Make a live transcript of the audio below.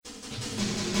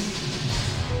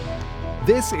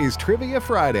This is Trivia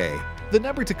Friday. The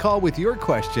number to call with your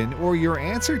question or your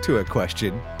answer to a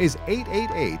question is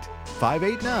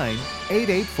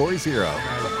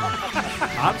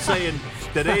 888-589-8840. I'm saying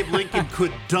that Abe Lincoln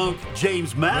could dunk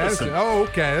James Madison.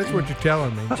 Okay. That's what you're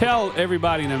telling me. Tell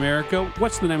everybody in America,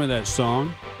 what's the name of that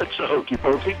song? It's a hokey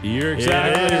pokey. You're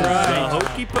exactly right. The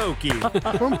hokey pokey.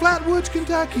 From Flatwoods,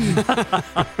 Kentucky.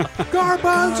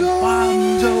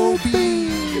 Garbanzo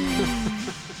beans.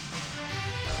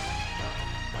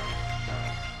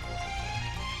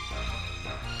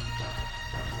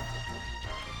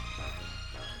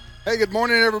 Hey, good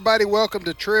morning, everybody. Welcome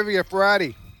to Trivia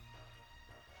Friday,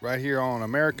 right here on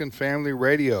American Family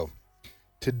Radio.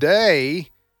 Today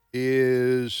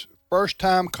is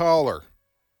first-time caller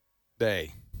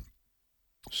day.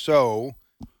 So,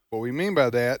 what we mean by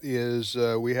that is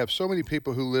we have so many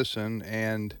people who listen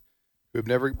and who've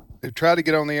tried to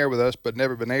get on the air with us but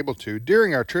never been able to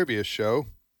during our trivia show.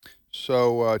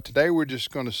 So, today we're just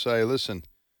going to say, listen,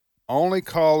 only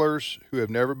callers who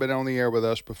have never been on the air with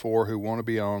us before who want to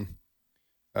be on,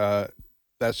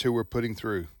 that's who we're putting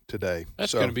through today.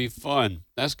 That's going to be fun.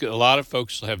 That's good. A lot of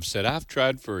folks have said, I've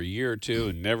tried for a year or two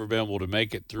and never been able to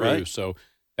make it through. Right. So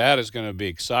that is going to be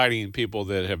exciting. People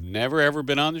that have never, ever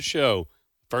been on the show,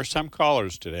 first-time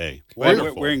callers today.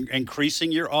 We're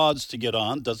increasing your odds to get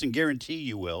on. Doesn't guarantee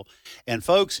you will. And,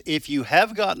 folks, if you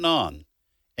have gotten on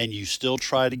and you still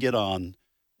try to get on,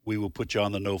 we will put you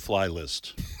on the no-fly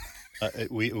list.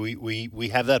 We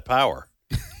have that power.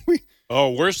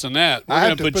 Oh, worse than that. We're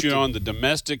going to put you on the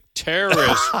domestic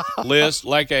terrorist list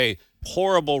like a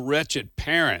horrible, wretched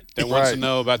parent that wants to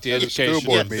know about the education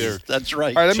of their That's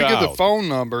right. All right, let me give the child. phone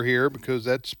number here because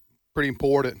that's pretty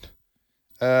important.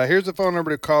 Here's the phone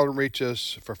number to call and reach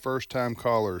us for first-time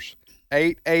callers,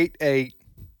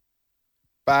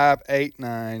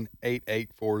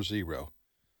 888-589-8840.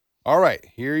 All right,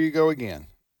 here you go again.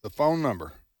 The phone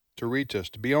number to reach us,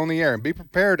 to be on the air, and be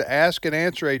prepared to ask and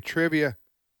answer a trivia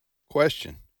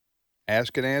question.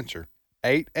 Ask and answer,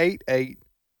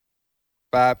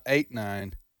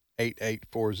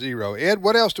 888-589-8840. Ed,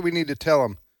 what else do we need to tell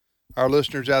them, our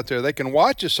listeners out there? They can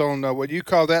watch us on what you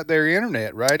call that their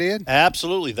internet, right, Ed?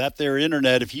 Absolutely. That there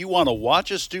internet. If you want to watch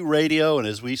us do radio, and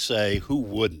as we say, who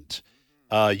wouldn't?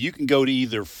 You can go to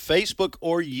either Facebook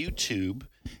or YouTube,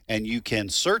 and you can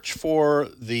search for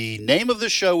the name of the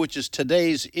show, which is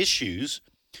Today's Issues.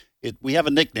 We have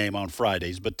a nickname on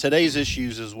Fridays, but Today's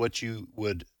Issues is what you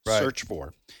would search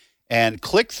for. And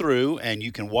click through, and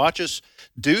you can watch us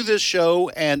do this show.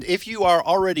 And if you are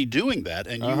already doing that,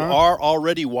 and you are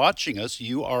already watching us,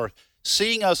 you are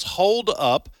seeing us hold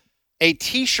up a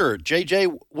T-shirt.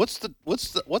 JJ, what's up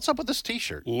with this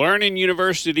T-shirt? Learning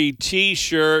University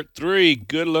T-shirt. 3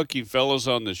 good-looking fellows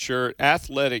on the shirt.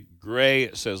 Athletic gray.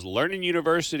 It says Learning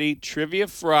University Trivia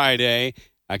Friday.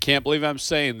 I can't believe I'm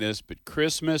saying this, but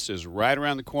Christmas is right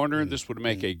around the corner. This would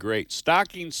make a great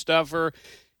stocking stuffer.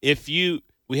 We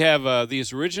have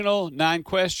these original 9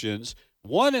 questions.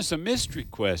 One is a mystery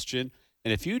question,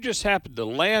 and if you just happen to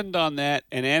land on that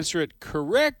and answer it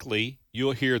correctly,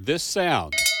 you'll hear this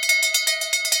sound.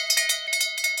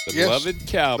 The beloved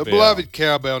cowbell. The beloved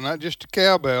cowbell, not just a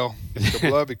cowbell. The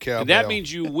beloved cowbell. And that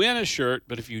means you win a shirt,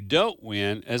 but if you don't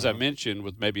win, as I mentioned,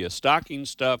 with maybe a stocking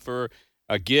stuffer,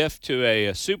 a gift to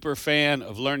a super fan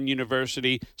of Learning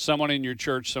University, someone in your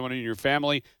church, someone in your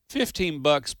family,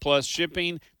 $15 plus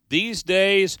shipping. These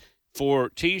days, for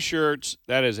T-shirts,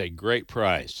 that is a great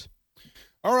price.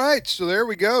 All right, so there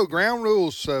we go. Ground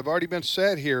rules have already been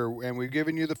set here, and we've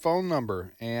given you the phone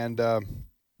number. And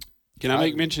can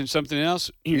I mention something else?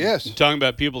 Yes. Talking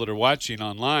about people that are watching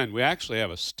online, we actually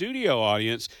have a studio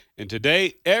audience, and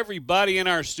today everybody in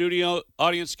our studio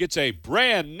audience gets a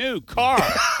brand new car.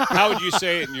 How would you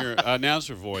say it in your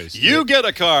announcer voice? You get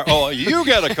a car. Oh, you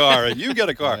get a car, and you get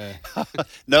a car.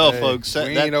 No, folks.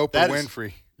 We ain't Oprah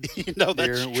Winfrey.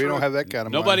 That's true. We don't have that kind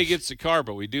of Nobody money. gets a car,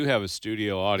 but we do have a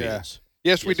studio audience.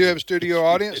 Yeah. Yes, we do have a studio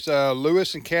audience.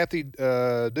 Lewis and Kathy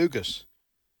Dugas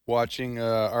watching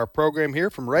our program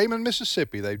here from Raymond,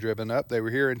 Mississippi. They've driven up. They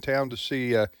were here in town to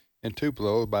see, in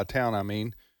Tupelo, by town I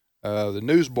mean, the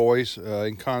Newsboys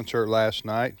in concert last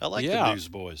night. I like the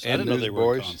Newsboys. I didn't know they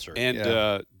were in Newsboys. concert.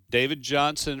 And David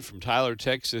Johnson from Tyler,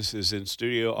 Texas is in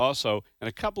studio also. And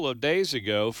a couple of days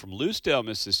ago from Lucedale,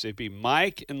 Mississippi,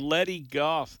 Mike and Letty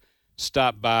Goff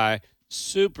stopped by.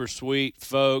 Super sweet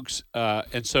folks.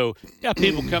 And so,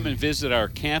 people come and visit our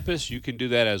campus. You can do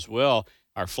that as well.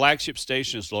 Our flagship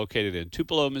station is located in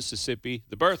Tupelo, Mississippi,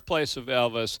 the birthplace of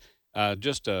Elvis.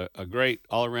 Just a great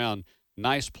all-around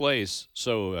nice place.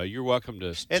 So you're welcome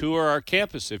to tour our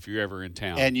campus if you're ever in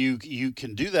town. And you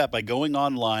can do that by going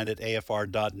online at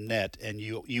afr.net, and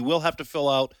you will have to fill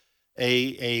out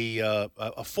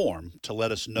a form to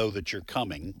let us know that you're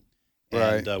coming,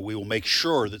 and we will make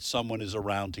sure that someone is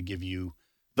around to give you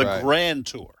the grand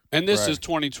tour. And this is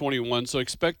 2021, so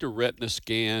expect a retina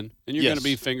scan, and you're going to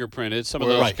be fingerprinted, some of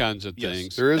those kinds of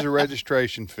things. There is a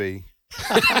registration fee,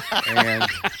 and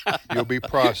you'll be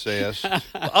processed.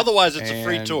 Otherwise, it's a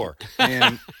free tour.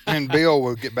 And Bill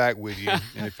will get back with you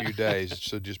in a few days,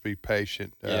 so just be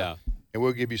patient. Yeah. And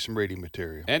we'll give you some reading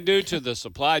material. And due to the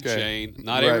supply chain,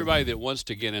 not everybody that wants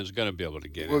to get in is going to be able to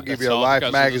get in. We'll give you a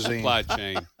Life magazine. Supply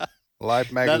chain.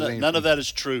 Life magazine. None of that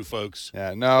is true, folks.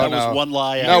 Yeah, that was one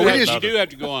lie. You do have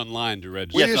to go online to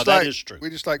register. That is true.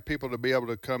 We just like people to be able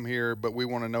to come here, but we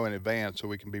want to know in advance so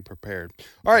we can be prepared.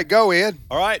 All right, go, Ed.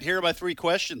 All right, here are my 3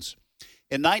 questions.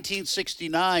 In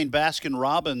 1969,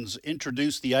 Baskin-Robbins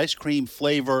introduced the ice cream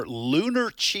flavor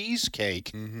Lunar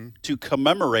Cheesecake to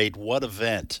commemorate what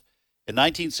event? In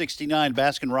 1969,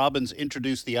 Baskin-Robbins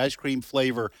introduced the ice cream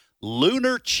flavor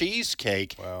Lunar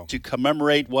Cheesecake to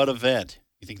commemorate what event?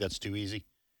 You think that's too easy?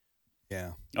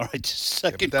 Yeah. All right,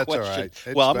 second that's question.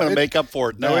 All right. I'm going to make up for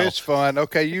it now. No, it's fun.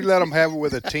 Okay, you let them have it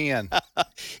with a 10.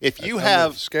 If you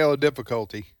have scale of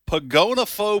difficulty.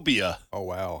 Pagonophobia. Oh,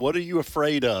 wow. What are you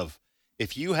afraid of?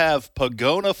 If you have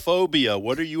pagonophobia,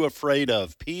 what are you afraid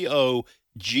of? Pogono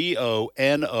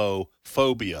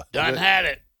phobia. Done had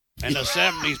it. In the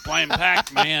 70s playing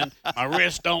Pac-Man. My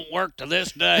wrist don't work to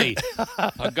this day.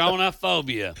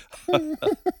 Pagonophobia.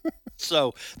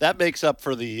 So that makes up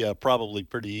for the probably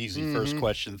pretty easy first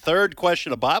question. Third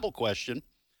question, a Bible question.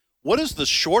 What is the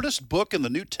shortest book in the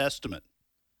New Testament?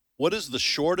 What is the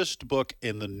shortest book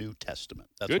in the New Testament?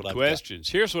 That's Good what I've questions.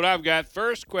 got. Here's what I've got.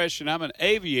 First question, I'm an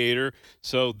aviator,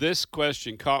 so this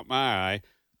question caught my eye.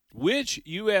 Which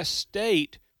U.S.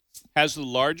 state has the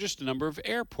largest number of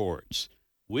airports?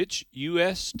 Which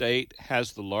U.S. state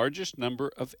has the largest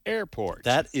number of airports?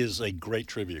 That is a great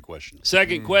trivia question.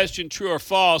 Second question, true or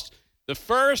false? The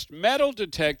first metal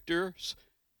detector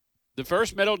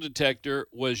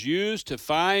was used to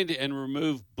find and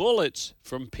remove bullets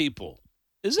from people.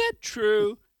 Is that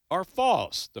true or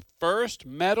false? The first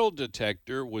metal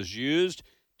detector was used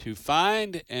to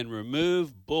find and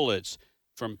remove bullets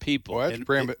from people. Well,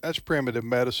 that's primitive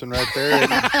medicine right there,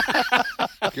 isn't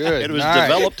it? Good. It was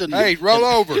developed in... Hey, roll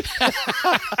over.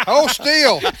 Hold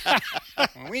still.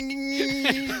 And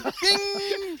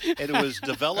it was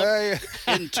developed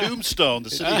in Tombstone,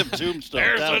 the city of Tombstone.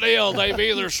 There's the deal. They've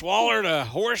either swallowed a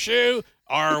horseshoe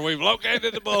or we've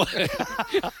located the bullet.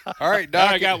 All right,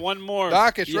 Doc. I got one more.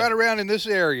 Doc, it's right around in this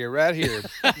area, right here.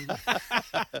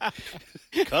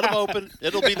 Cut them open.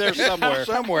 It'll be there somewhere.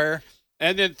 Somewhere.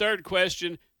 And then third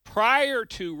question, prior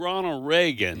to Ronald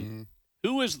Reagan,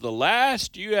 who was the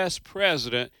last U.S.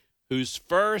 president whose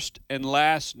first and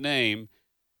last name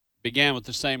began with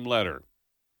the same letter?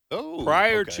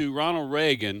 Prior to Ronald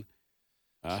Reagan,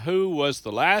 who was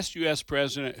the last U.S.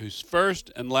 president whose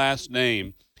first and last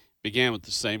name began with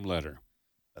the same letter?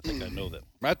 I think I know that.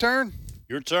 My turn?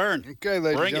 Your turn. Okay,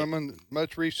 ladies and gentlemen,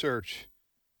 much research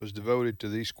was devoted to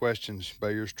these questions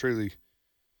by yours truly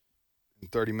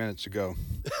 30 minutes ago.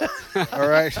 All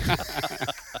right.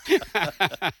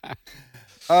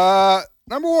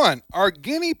 Number 1, are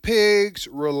guinea pigs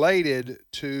related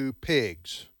to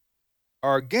pigs?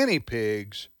 Are guinea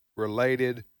pigs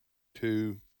related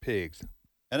to pigs?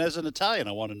 And as an Italian,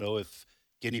 I want to know if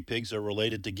guinea pigs are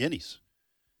related to guineas.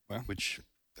 Well, which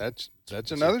that's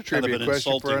another trivia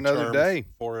question for another day.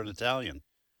 For an Italian.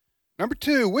 Number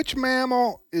 2, which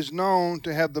mammal is known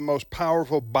to have the most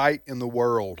powerful bite in the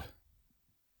world?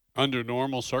 Under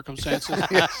normal circumstances?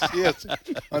 yes,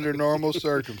 under normal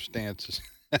circumstances.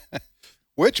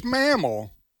 Which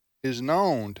mammal is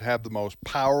known to have the most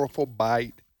powerful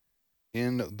bite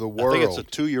in the world? I think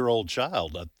it's a 2-year-old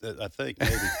child, I think,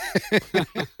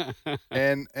 maybe.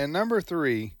 And number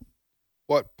 3,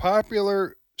 what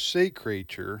popular sea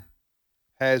creature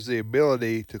has the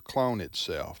ability to clone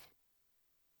itself?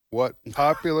 What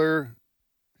popular...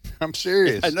 I'm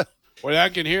serious. I know. Well, I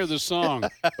can hear the song.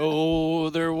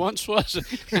 Oh, there once was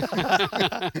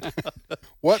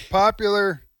What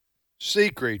popular sea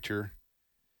creature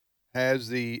has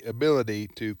the ability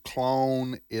to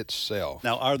clone itself?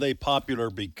 Now, are they popular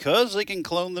because they can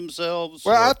clone themselves?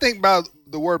 Well, I think by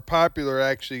the word popular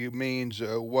actually means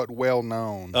what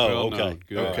well-known. Oh, okay. Well-known.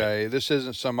 Good. Okay, this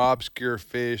isn't some obscure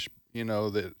fish,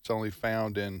 that's only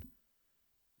found in,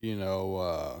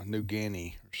 New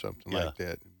Guinea or something like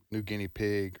that. New Guinea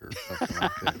pig or something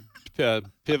like that.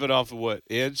 Pivot off of what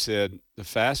Ed said, the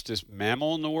fastest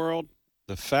mammal in the world,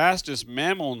 The fastest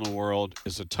mammal in the world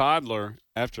is a toddler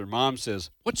after mom says,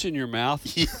 "What's in your mouth?"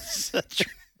 Yes,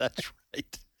 that's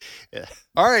right. Yeah.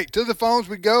 All right, to the phones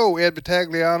we go, Ed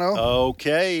Battagliano.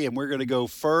 Okay, and we're going to go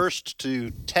first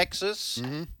to Texas.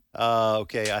 Mm-hmm.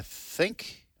 Okay, I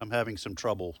think I'm having some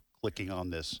trouble clicking on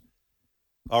this.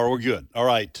 Oh, we're good. All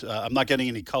right. I'm not getting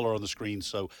any color on the screen.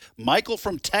 So, Michael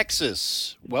from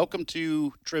Texas, welcome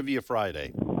to Trivia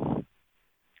Friday.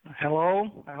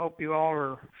 Hello. I hope you all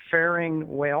are faring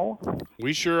well.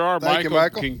 We sure are, Thank you, Michael.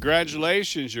 Michael.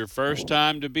 Congratulations, your first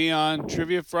time to be on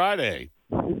Trivia Friday.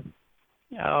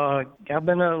 I've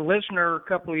been a listener a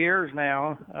couple of years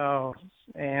now,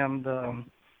 and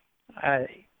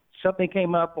something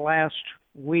came up last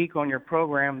week on your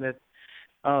program that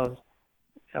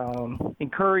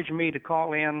encouraged me to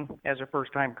call in as a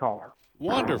first-time caller.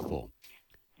 Wonderful.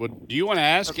 Well, do you want to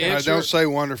ask, answer? Don't say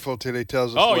wonderful till he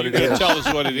tells us Oh, what you it is. can tell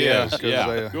us what it is. 'cause,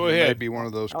 Yeah, go ahead. Maybe one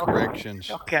of those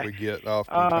corrections Okay. we get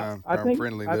oftentimes I from think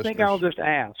friendly I listeners. think I'll just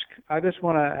ask. I just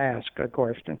want to ask a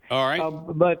question. All right.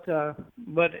 But to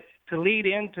lead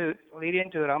into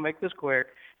it, I'll make this quick.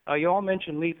 You all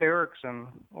mentioned Leif Erikson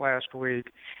last week.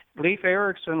 Leif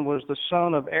Erikson was the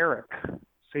son of Eric.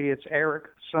 See, it's Eric's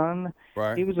son.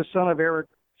 Right. He was the son of Eric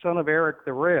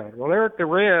the Red. Well, Eric the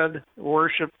Red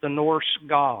worshipped the Norse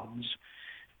gods,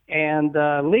 and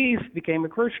Leif became a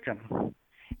Christian,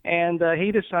 and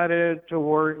he decided to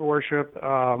worship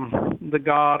the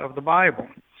God of the Bible.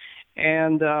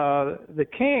 And the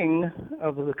king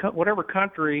of whatever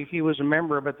country he was a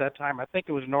member of at that time, I think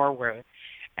it was Norway,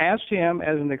 asked him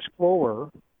as an explorer,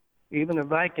 even a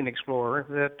Viking explorer,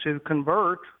 that to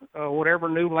convert whatever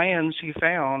new lands he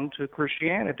found to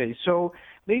Christianity. So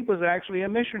Leif was actually a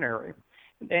missionary,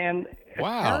 and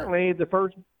Wow. apparently the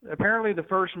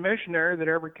first missionary that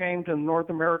ever came to the North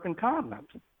American continent.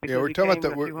 Yeah, we're He talking about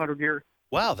came the- a few hundred years.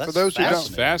 Wow, that's For those who don't- That's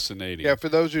fascinating. fascinating. Yeah, for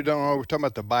those who don't know, we're talking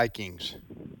about the Vikings,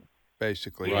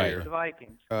 basically Right. here, The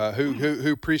Vikings.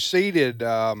 who preceded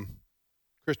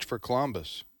Christopher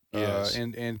Columbus Yes.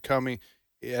 and coming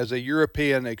as a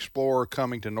European explorer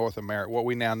coming to North America, what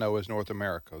we now know as North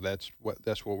America. That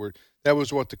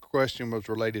was what the question was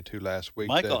related to last week.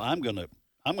 Michael, that- I'm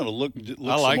gonna look I some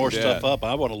like more that. stuff up.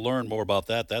 I want to learn more about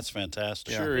that. That's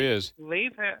fantastic. Sure is.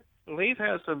 Leif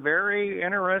has a very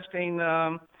interesting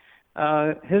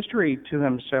history to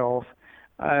himself,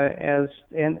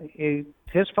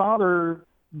 his father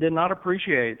did not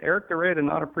appreciate Eric the Red did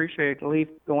not appreciate Leif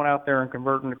going out there and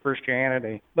converting to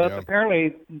Christianity, but Yeah.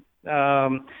 apparently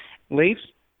Leif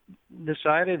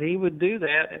decided he would do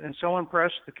that, and so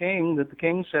impressed the king that the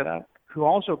king who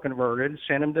also converted,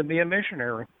 sent him to be a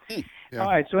missionary. Yeah. All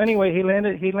right. So anyway, he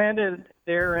landed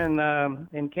there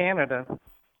in Canada.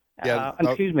 Yeah,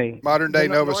 Excuse me. modern day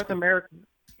Nova North America.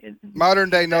 modern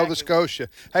day Nova Exactly. Scotia.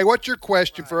 Hey, what's your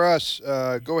question for us?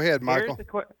 Go ahead, Michael.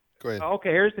 Go ahead. Okay,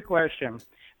 here's the question.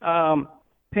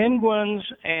 Penguins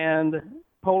and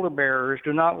polar bears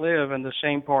do not live in the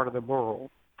same part of the world.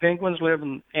 Penguins live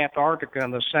in Antarctica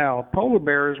in the south. Polar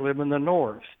bears live in the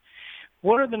north.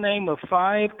 What are the name of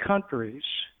 5 countries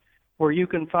where you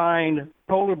can find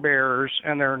polar bears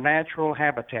in their natural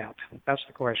habitat? That's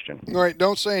the question. All right,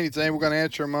 don't say anything. We're going to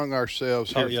answer among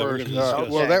ourselves here Oh, yeah, we're first. gonna discuss.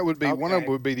 Well, that would be one of Okay.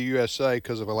 them would be the USA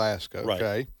because of Alaska. Right.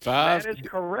 Okay. Five. That is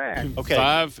correct. Okay.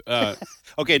 Five.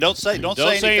 Okay. Don't say Don't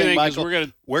say anything because Michael. we're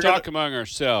going We're to talk gonna- among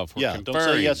ourselves. We're Yeah. Don't say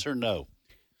conferring. yes or no.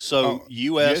 So Oh,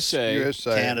 U.S.,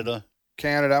 USA, Canada,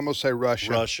 Canada. I'm going to say Russia.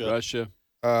 Russia. Russia.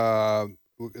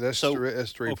 That's So- three.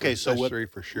 That's three. Okay. for, So that's what? three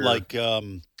for sure. Like,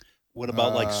 what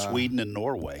about like Uh, Sweden and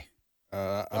Norway?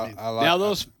 I like Now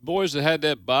those boys that had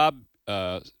that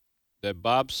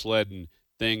bobsledding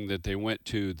thing that they went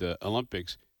to the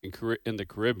Olympics in the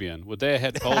Caribbean, would they have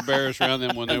had polar bears around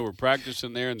them when they were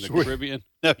practicing there in the Sweet. Caribbean?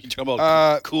 No, you're talking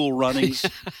about cool runnings.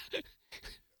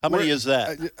 How many We're- is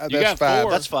that? that's You got five.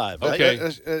 4. That's 5. Right? Okay.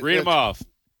 That's- Read them off.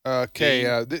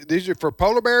 Okay. These are for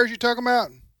polar bears. You talking about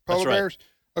polar That's right. bears?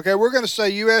 Okay, we're going to say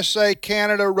USA,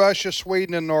 Canada, Russia,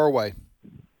 Sweden, and Norway.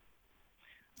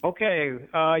 Okay,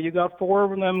 you got 4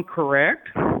 of them correct.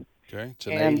 Okay, it's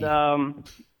an And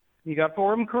 80. you got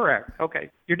 4 of them correct. Okay,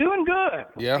 you're doing good.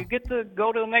 Yeah. You get to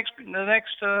go to the next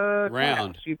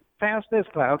Round. class. You passed this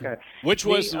class. Okay. Which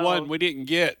was the The, one we didn't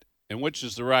get, and which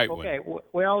is the right Okay. one?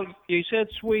 Well, you said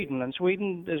Sweden, and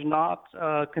Sweden is not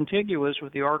contiguous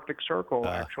with the Arctic Circle.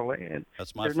 Actually,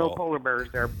 That's my there's fault. no polar bears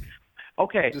there.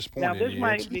 Okay. Disappointed Now this in you.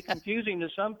 might be confusing to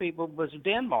some people, but it's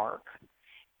Denmark.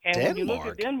 And when you look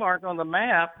Denmark? at Denmark on the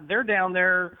map, they're down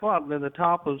there, at the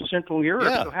top of Central Europe.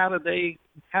 Yeah.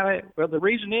 So well, the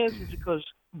reason is because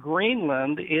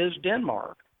Greenland is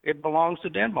Denmark. It belongs to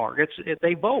Denmark.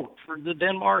 They vote for the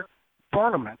Denmark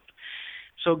Parliament.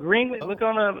 So Greenland, look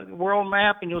on a world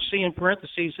map, and you'll see in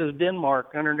parentheses says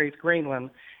Denmark underneath Greenland.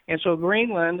 And so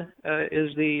Greenland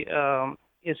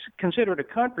is considered a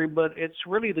country, but it's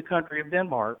really the country of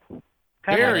Denmark.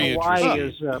 Kind Very of like Hawaii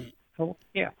interesting.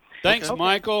 yeah. Thanks, Okay.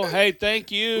 Michael. Hey,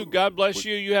 thank you. God bless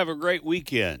you. You have a great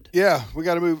weekend. Yeah, we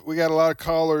got to move. We got a lot of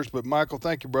callers, but Michael,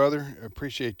 thank you, brother.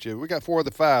 Appreciate you. We got 4 of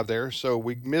the 5 there, so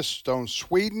we missed on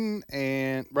Sweden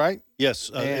and right. Yes,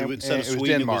 instead of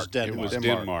Sweden, it was Denmark. It was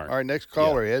Denmark. All right, next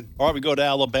caller, Ed. All right, we go to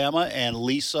Alabama, and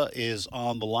Lisa is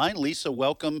on the line. Lisa,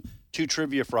 welcome to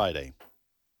Trivia Friday.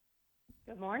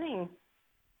 Good morning.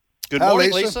 Good Hi,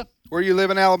 morning, Lisa. Lisa. Where you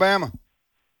live in Alabama?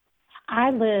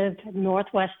 I lived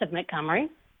northwest of Montgomery.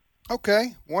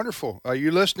 Okay, wonderful. Are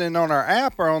you listening on our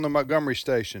app or on the Montgomery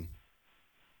station?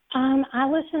 I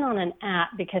listen on an app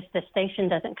because the station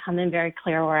doesn't come in very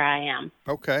clear where I am.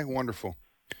 Okay, wonderful.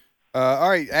 All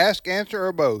right, ask, answer,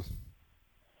 or both.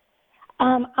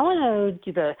 I want to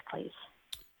do both, please.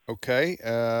 Okay,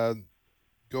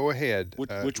 go ahead.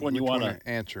 Which one you wanna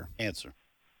answer? Answer.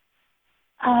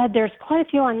 There's quite a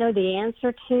few I know the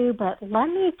answer to, but let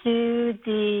me do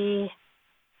the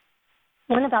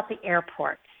one about the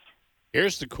airports.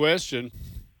 Here's the question,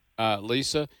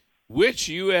 Lisa. Which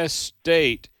U.S.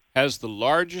 state has the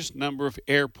largest number of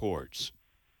airports?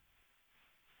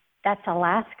 That's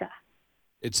Alaska.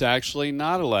 It's actually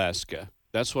not Alaska.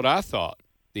 That's what I thought.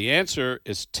 The answer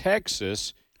is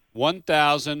Texas,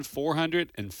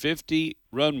 1,450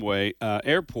 runway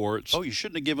airports. Oh, you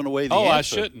shouldn't have given away the Oh, answer. I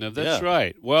shouldn't have. That's Yeah.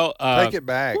 right. Well, Take it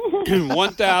back.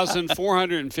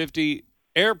 1,450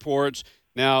 airports.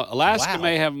 Now, Alaska Wow.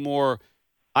 may have more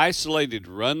isolated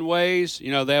runways.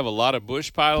 You know, they have a lot of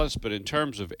bush pilots, but in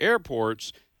terms of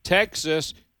airports,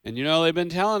 Texas, and you know, they've been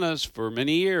telling us for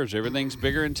many years everything's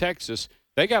bigger in Texas.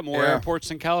 They got more Yeah. airports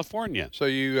than California. So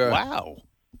you Wow.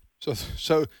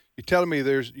 So you're telling me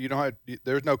there's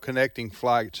no connecting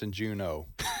flights in Juneau?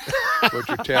 What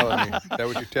you're telling me? Is that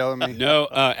what you're telling me? No,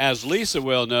 as Lisa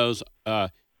well knows,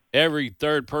 every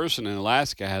third person in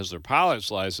Alaska has their pilot's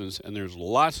license, and there's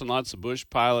lots and lots of bush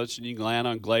pilots, and you can land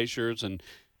on glaciers and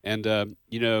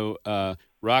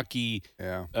rocky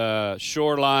Yeah.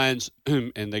 shorelines,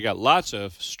 and they got lots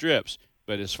of strips.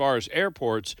 But as far as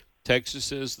airports,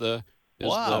 Texas is the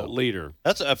Wow. leader.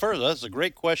 That's a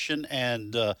great question,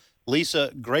 and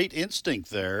Lisa, great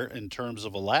instinct there in terms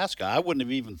of Alaska. I wouldn't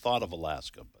have even thought of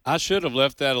Alaska. But I should have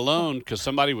left that alone because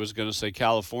somebody was going to say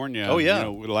California. Oh, yeah. You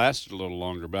know, it lasted a little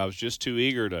longer, but I was just too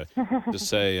eager to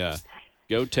say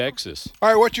go Texas. All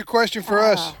right. What's your question for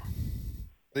us,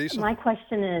 Lisa? My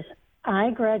question is,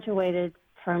 I graduated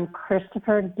from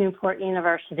Christopher Newport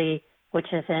University,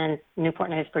 which is in Newport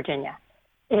News, Virginia.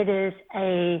 It is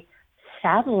a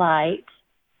satellite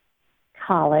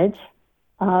college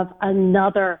of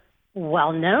another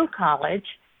well-known college.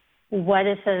 What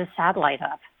is it a satellite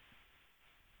of?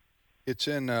 It's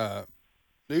in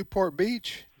Newport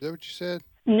Beach. Is that what you said?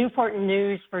 Newport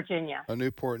News, Virginia.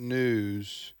 Newport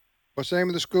News. What's the name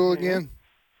of the school again?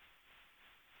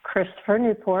 Christopher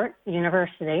Newport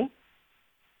University.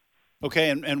 okay,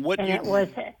 and what And it was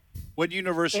what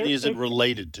university is it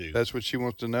related to? That's what she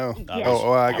wants to know. Yes. I That was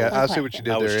I my see what you question.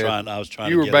 did I was there. Ed. trying. I was trying.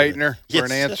 You to were get baiting it. her for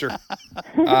an Yes. answer.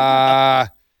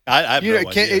 I have You no know,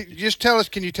 idea. just tell us.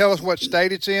 Can you tell us what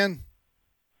state it's in?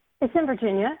 it's in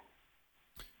Virginia.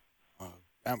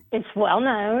 It's well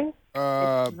known.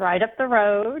 It's right up the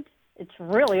road. It's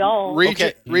really old.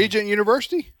 Regent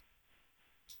University.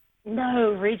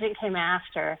 No, Regent came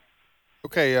after.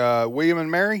 Okay, William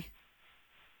and Mary.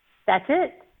 That's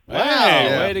it. Wow,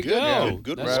 Yeah. way to Good, go. good,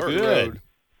 good That's work. Rabbit good. Road.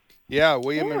 Yeah,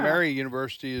 William and Yeah. Mary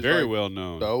University is Very like well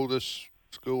known. the oldest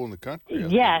school in the country. I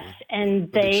think, Yes, and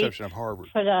with the they exception of Harvard.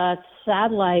 put a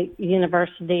satellite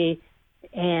university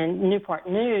in Newport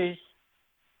News.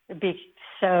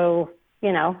 So,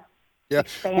 Yeah,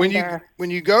 expand when their-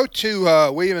 you go to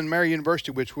William and Mary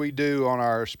University, which we do on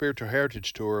our spiritual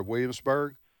heritage tour of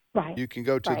Williamsburg, right. you can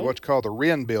go to Right. what's called the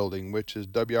Wren Building, which is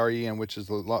WREN, which is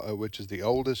the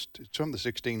oldest. It's from the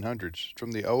 1600s. It's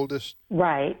from the oldest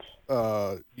Right.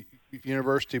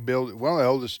 university building. One of the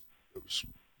oldest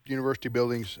university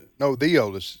buildings. No, the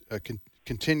oldest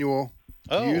continual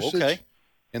Oh, usage okay.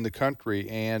 in the country.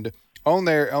 And on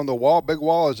the wall, big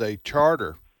wall, is a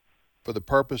charter for the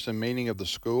purpose and meaning of the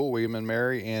school, William and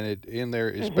Mary, and it in there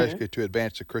is basically to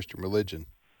advance the Christian religion.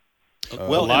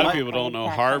 Well, a lot and of my- people don't know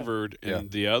Exactly. Harvard and Yeah.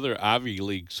 the other Ivy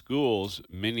League schools,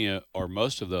 many or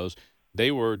most of those,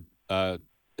 they were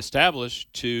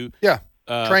established to Yeah,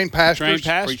 train train pastors.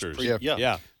 pastors. Yeah.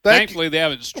 Yeah. Thank Thankfully, they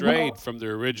haven't strayed from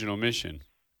their original mission.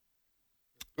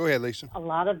 Go ahead, Lisa. A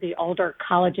lot of the older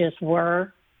colleges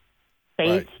were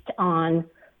based on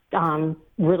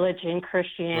religion,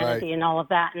 Christianity, Right. and all of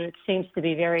that, and it seems to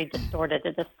be very distorted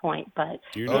at this point. But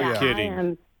You're not yeah. kidding. I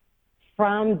am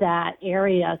from that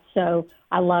area, so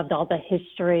I loved all the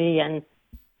history, and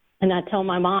I told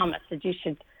my mom, I said, you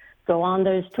should go on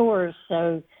those tours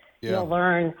so Yeah. you'll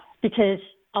learn, because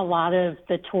a lot of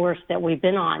the tours that we've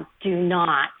been on do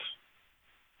not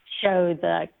show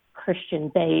the Christian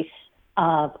base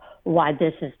of why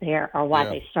this is there or why Yeah.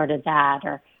 they started that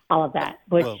or all of that.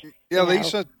 Which, Well, Yeah, you know,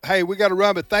 Lisa. Hey, we got to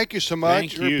run, but thank you so much.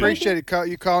 Thank We you. appreciate it.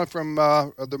 You calling from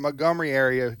the Montgomery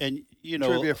area. And you know,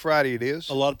 Trivia Friday it is.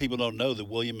 a lot of people don't know that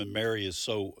William and Mary is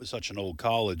such an old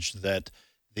college that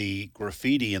the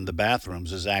graffiti in the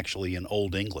bathrooms is actually in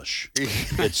Old English.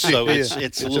 It's so it's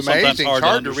It's a little sometimes amazing. hard, It's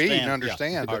hard to to read and Yeah,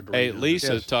 understand. hard to Hey, read and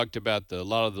Lisa Yes. talked about a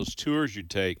lot of those tours you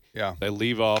take. Yeah. They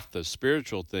leave off the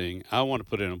spiritual thing. I want to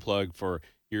put in a plug for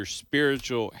your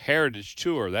spiritual heritage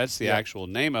tour. That's the Yeah. actual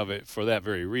name of it for that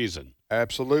very reason.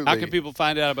 Absolutely. How can people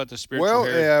find out about the spiritual Well,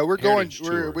 yeah, we're going.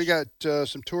 heritage We tours? got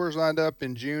some tours lined up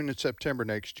in June and September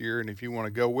next year, and if you want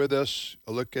to go with us,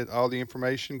 look at all the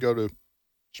information. Go to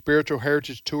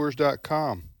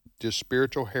spiritualheritagetours.com. Just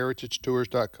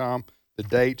spiritualheritagetours.com. The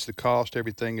dates, the cost,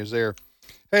 everything is there.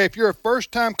 Hey, if you're a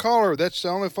first-time caller, that's the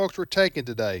only folks we're taking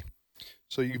today.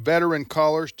 So you veteran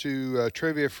callers to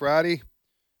Trivia Friday,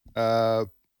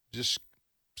 just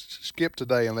skip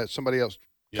today and let somebody else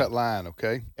cut line,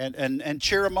 okay? and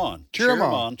cheer them on. Cheer them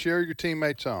on. Cheer your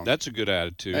teammates on. That's a good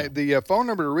attitude. Hey, the phone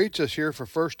number to reach us here for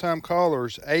first-time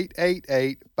callers,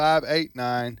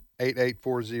 888-589-8840,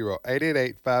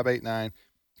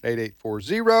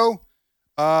 888-589-8840.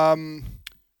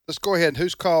 Let's go ahead.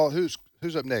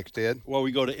 Who's up next, Ed? Well,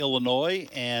 we go to Illinois,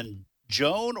 and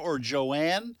Joan or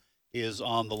Joanne is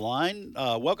on the line.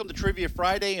 Welcome to Trivia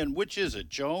Friday, and which is it,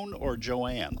 Joan or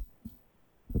Joanne?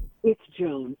 It's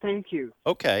Joan. Thank you.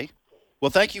 Okay. Well,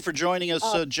 thank you for joining us,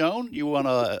 Joan. You want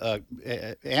to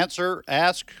answer,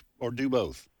 ask, or do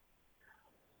both?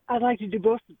 I'd like to do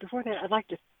both. Before that, I'd like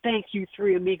to thank you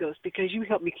three amigos because you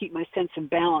help me keep my sense of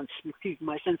balance and keep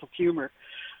my sense of humor.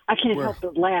 I can't help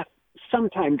but laugh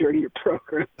sometime during your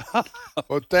program.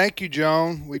 Well, thank you,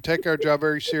 Joan. We take our job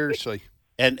very seriously.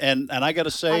 And I got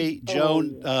to say,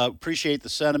 Joan, appreciate the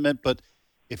sentiment, but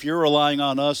if you're relying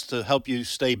on us to help you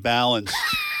stay balanced,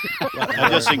 I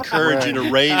just encourage you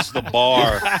to raise the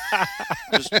bar.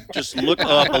 Just look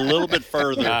up a little bit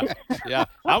further. Yeah.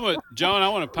 Joan, I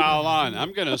want to pile on.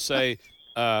 I'm going to say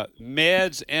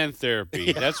meds and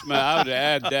therapy. I would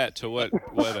add that to what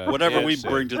Whatever Ed we said.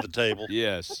 bring to the table.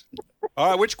 Yes. All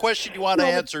right, which question do you want to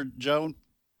answer, Joan?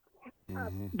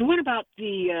 The one about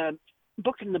the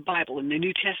book in the Bible in the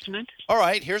New Testament. All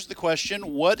right, here's the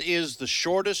question. What is the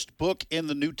shortest book in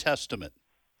the New Testament?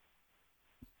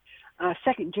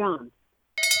 2 John.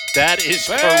 That is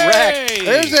Hey! correct.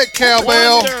 There's that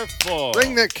cowbell. Wonderful.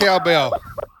 Ring that cowbell.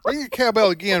 Ring the cowbell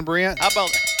again, Brent. How about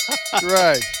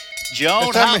Right.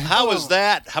 Joan? Tell me- How is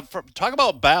that? Talk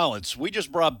about balance. We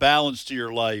just brought balance to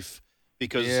your life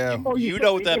because Yeah. you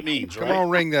know what that means, Come right? on,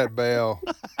 ring that bell.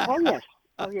 Oh yes.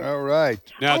 Oh yes. All right.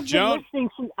 Now, I've Joan, been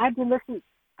listening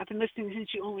since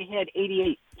you only had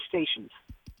 88 stations.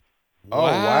 Oh,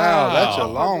 wow. That's a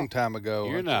Wow. long time ago.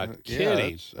 You're not Yeah,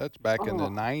 kidding. that's back in the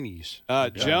 90s.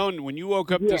 Joan, when you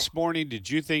woke up this morning, did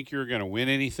you think you were going to win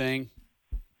anything?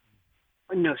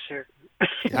 No, sir.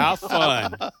 How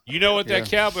fun. You know what that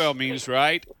cowbell means,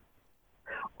 right?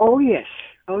 Oh yes.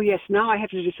 Oh yes. Now I have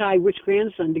to decide which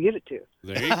grandson to give it to.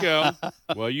 There you go.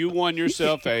 Well, you won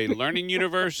yourself a Learning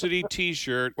University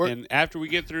T-shirt, and after we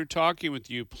get through talking with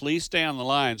you, please stay on the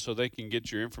line so they can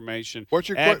get your information, What's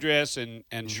your address, and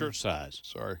shirt size.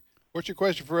 Sorry. What's your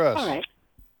question for us? All right.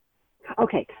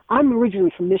 Okay. I'm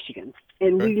originally from Michigan,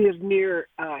 and we lived near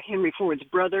Henry Ford's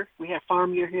brother. We had a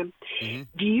farm near him. Mm-hmm.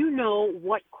 Do you know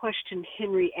what question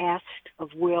Henry asked of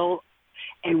Will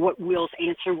and what Will's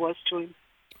answer was to him?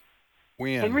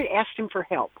 When? Henry asked him for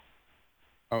help.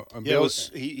 Oh, Yeah,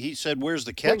 he said, "Where's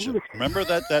the ketchup?" Remember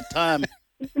that time?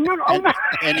 No, no,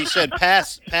 And he said,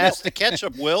 "Pass the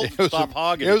ketchup, Will. Stop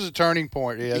hogging." It was a turning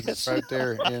point, Ed, Yes. right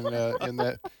there in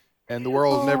that, and the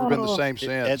world has never been the same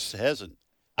since. It hasn't.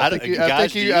 I think you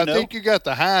got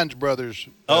the Hines brothers.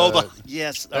 Yes. All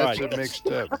That's right. mixed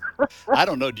up. I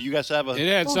don't know. Do you guys have a? It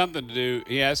had something to do.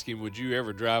 He asked him, "Would you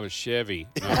ever drive a Chevy?"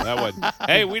 No, that wasn't.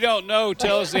 Hey, we don't know.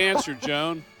 Tell us the answer,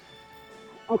 Joan.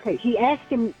 Okay, he asked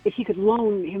him if he could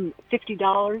loan him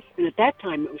 $50, and at that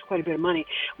time it was quite a bit of money.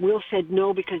 Will said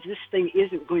no because this thing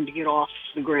isn't going to get off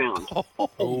the ground.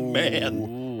 Oh man.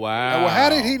 Ooh, wow. Well, how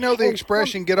did he know the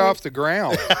expression "get off the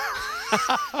ground"?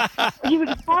 He was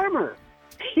a farmer.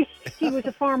 he was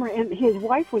a farmer, and his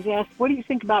wife was asked, what do you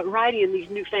think about riding in these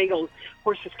newfangled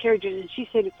horseless carriages? And she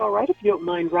said, it's all right if you don't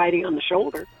mind riding on the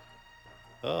shoulder.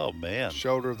 Oh, man.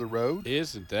 Shoulder of the road.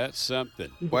 Isn't that something?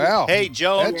 Wow. Hey,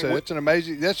 Joan. That's an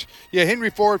amazing.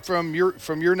 Henry Ford from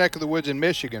your neck of the woods in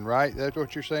Michigan, right? That's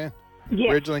what you're saying?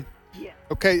 Yeah. Originally? Yeah.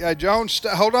 Okay, Joan,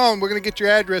 hold on. We're going to get your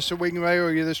address so we can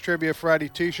mail you this Trivia Friday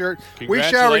T-shirt. We shall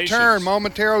Congratulations. return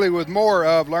momentarily with more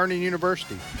of Learning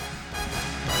University.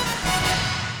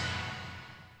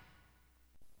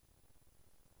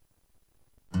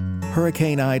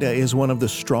 Hurricane Ida is one of the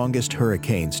strongest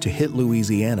hurricanes to hit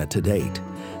Louisiana to date.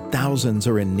 Thousands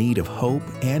are in need of hope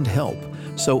and help,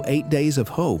 so 8 Days of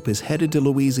Hope is headed to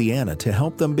Louisiana to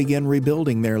help them begin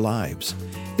rebuilding their lives.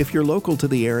 If you're local to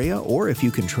the area or if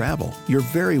you can travel, you're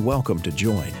very welcome to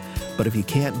join. But if you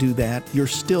can't do that, you're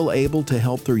still able to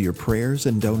help through your prayers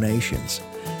and donations.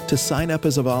 To sign up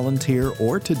as a volunteer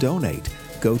or to donate,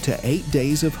 go to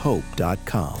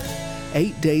 8daysofhope.com.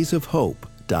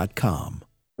 8daysofhope.com.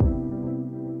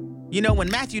 You know,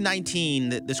 in Matthew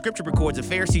 19, the scripture records a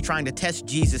Pharisee trying to test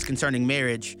Jesus concerning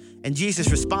marriage, and Jesus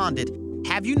responded,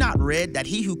 "Have you not read that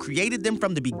he who created them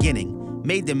from the beginning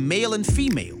made them male and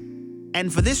female?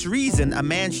 And for this reason, a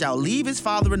man shall leave his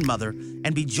father and mother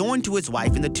and be joined to his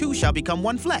wife, and the two shall become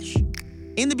one flesh."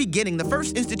 In the beginning, the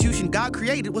first institution God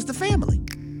created was the family.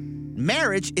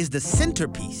 Marriage is the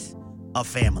centerpiece of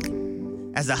family.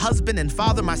 As a husband and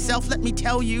father myself, let me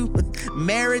tell you,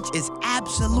 marriage is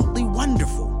absolutely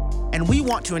wonderful. And we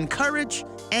want to encourage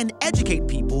and educate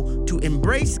people to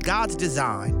embrace God's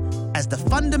design as the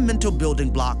fundamental building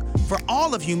block for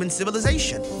all of human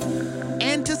civilization,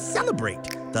 and to celebrate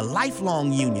the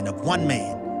lifelong union of one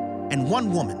man and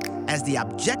one woman as the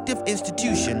objective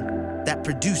institution that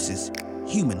produces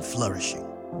human flourishing.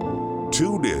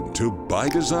 Tune in to By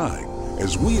Design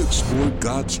as we explore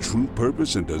God's true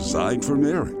purpose and design for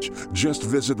marriage. Just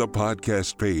visit the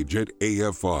podcast page at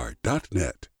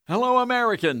afr.net. Hello,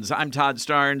 Americans. I'm Todd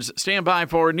Starnes. Stand by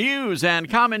for news and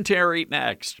commentary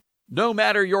next. No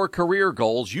matter your career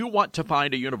goals, you want to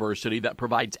find a university that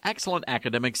provides excellent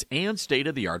academics and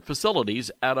state-of-the-art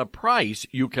facilities at a price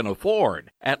you can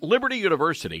afford. At Liberty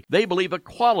University, they believe a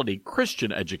quality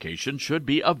Christian education should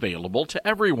be available to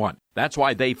everyone. That's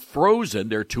why they've frozen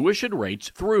their tuition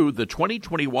rates through the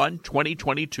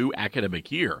 2021-2022 academic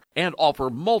year and offer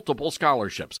multiple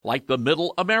scholarships, like the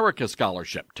Middle America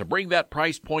Scholarship, to bring that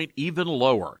price point even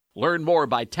lower. Learn more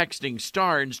by texting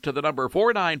STARNS to the number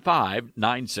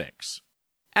 49596.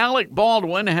 Alec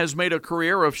Baldwin has made a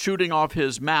career of shooting off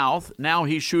his mouth. Now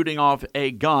he's shooting off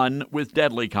a gun with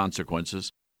deadly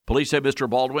consequences. Police say Mr.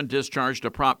 Baldwin discharged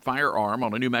a prop firearm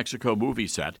on a New Mexico movie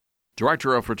set.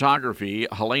 Director of photography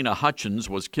Helena Hutchins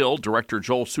was killed. Director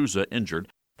Joel Souza injured.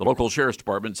 The local sheriff's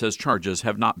department says charges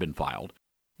have not been filed.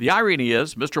 The irony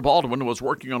is, Mr. Baldwin was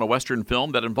working on a Western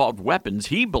film that involved weapons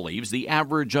he believes the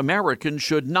average American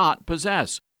should not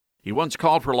possess. He once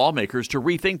called for lawmakers to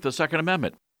rethink the Second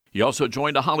Amendment. He also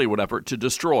joined a Hollywood effort to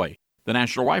destroy the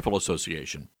National Rifle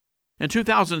Association. In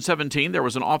 2017, there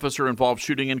was an officer-involved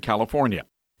shooting in California.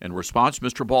 In response,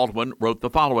 Mr. Baldwin wrote the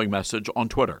following message on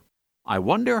Twitter: "I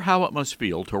wonder how it must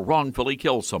feel to wrongfully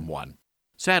kill someone."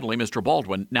 Sadly, Mr.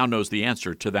 Baldwin now knows the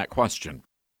answer to that question.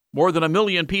 More than 1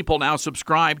 million people now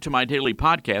subscribe to my daily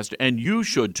podcast, and you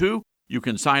should too. You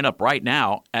can sign up right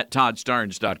now at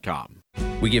toddstarnes.com.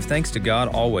 We give thanks to God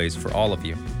always for all of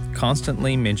you,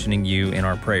 constantly mentioning you in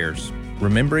our prayers,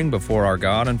 remembering before our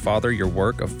God and Father your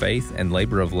work of faith and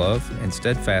labor of love and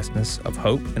steadfastness of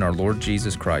hope in our Lord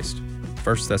Jesus Christ.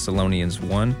 1 Thessalonians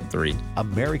 1:3.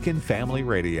 American Family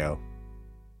Radio.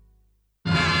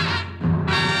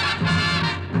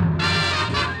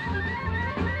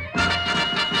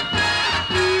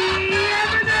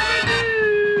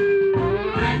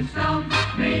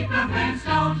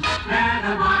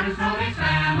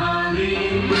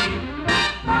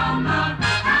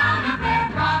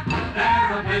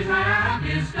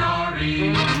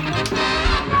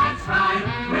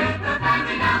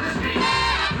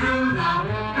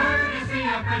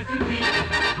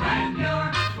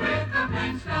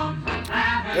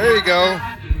 There you go.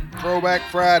 Throwback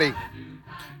Friday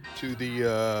to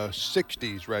the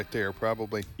 60s right there,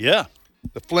 probably. Yeah.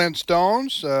 The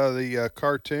Flintstones, the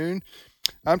cartoon.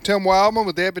 I'm Tim Wildman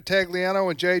with David Tagliano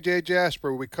and J.J.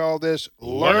 Jasper. We call this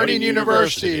Learning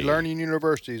University. Learning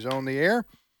University is on the air.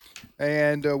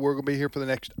 And we're going to be here for the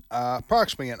next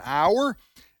approximately an hour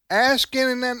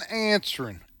asking and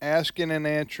answering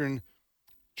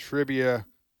trivia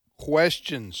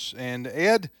questions. And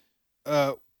Ed,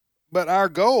 but our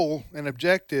goal and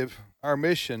objective, our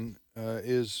mission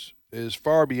is is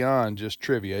far beyond just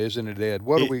trivia, isn't it, Ed?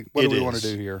 What do we want to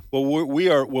do here? Well, what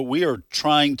we are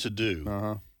trying to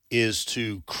do is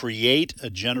to create a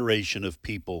generation of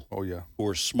people who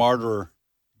are smarter,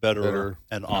 better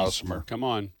and awesomer. Come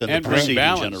on. Than And the bring preceding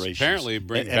balance. generations. Apparently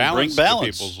bring And balance bring to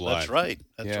balance. people's That's lives. right.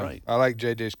 That's right. I like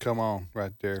JJ's "Come On"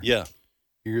 right there. Yeah.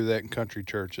 You hear that in country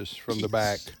churches from the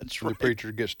back. That's when the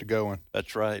preacher gets to going.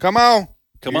 That's right. Come on.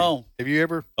 Come on. Have you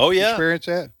ever experienced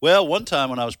that? Well, one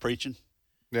time when I was preaching.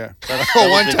 Yeah.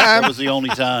 One time? That was the only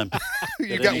time.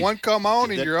 You got one come on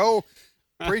in your whole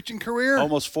preaching career?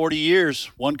 Almost 40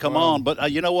 years, one come on.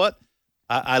 But you know what?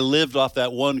 I lived off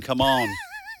that one come on.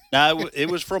 Now, it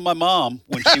was from my mom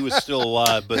when she was still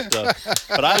alive, but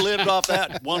I lived off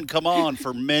that one come on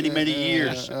for many, many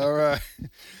years. All right.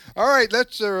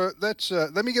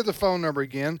 Let me give the phone number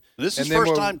again. This is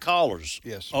first-time callers.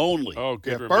 Yes. Only. Oh,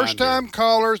 good reminder. First-time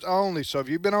callers only. So if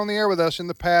you've been on the air with us in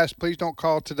the past, please don't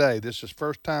call today. This is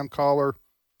first-time caller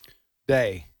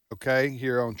day, okay,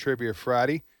 here on Trivia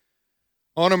Friday.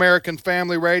 On American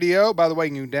Family Radio. By the way,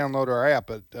 you can download our app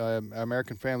at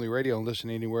American Family Radio and listen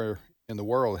anywhere in the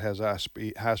world that has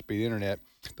high-speed internet.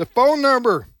 The phone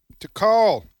number to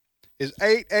call is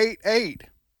 888. If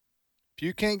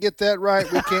you can't get that right,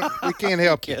 we can't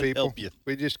help you, people. Help you.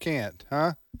 We just can't,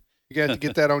 huh? You got to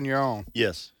get that on your own.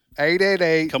 Yes.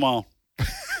 888. Come on.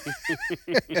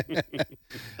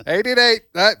 888.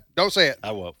 Don't say it.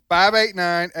 I won't.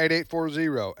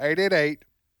 589-8840.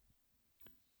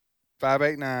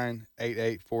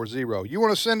 888-589-8840. You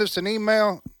want to send us an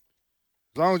email?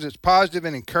 As long as it's positive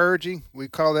and encouraging, we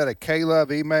call that a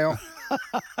K-Love email.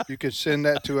 You can send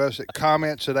that to us at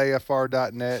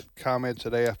comments@afr.net,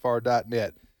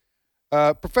 comments@afr.net.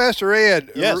 Professor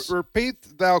Ed, yes.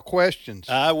 Repeat thou questions.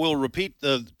 I will repeat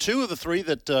the two of the three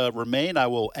that remain. I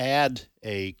will add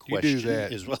a question you do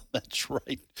that. as well. That's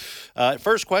right.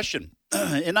 First question.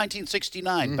 In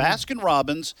 1969,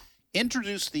 Baskin-Robbins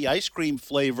introduced the ice cream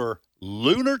flavor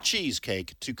Lunar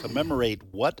Cheesecake to commemorate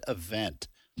what event?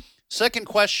 Second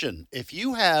question. If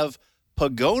you have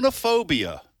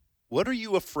pagonophobia, what are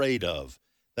you afraid of?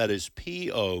 That is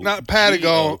P-O. Not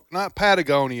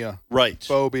Patagonia. Right.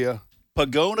 Phobia.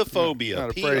 Pagonophobia.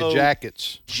 Not afraid of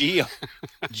jackets. G-O-N-O.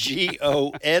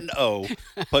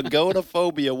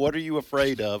 Pagonophobia. What are you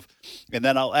afraid of? And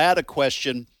then I'll add a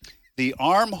question. The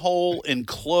armhole in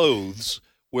clothes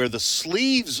where the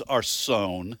sleeves are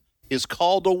sewn is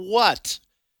called a what?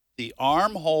 The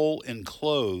armhole in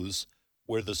clothes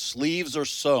where the sleeves are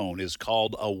sewn is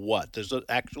called a what? There's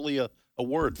actually a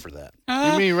word for that.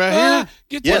 You mean right here?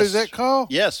 What is that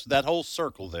called? Yes, that whole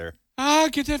circle there.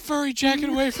 Get that furry jacket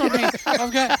away from me.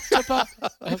 I've got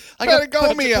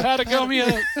Patagonia.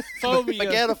 Patagonia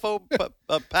phobia.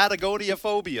 Patagonia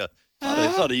phobia.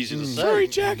 It's not easy to say. Furry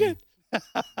jacket.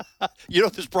 You know,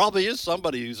 there probably is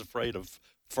somebody who's afraid of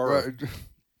fur. Right.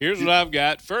 Here's what I've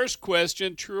got. First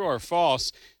question, true or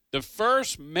false? The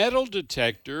first metal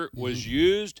detector was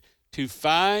used to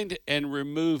find and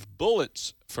remove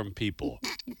bullets from people.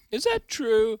 Is that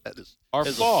true or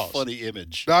false? A funny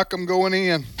image. Doc, I'm going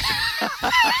in.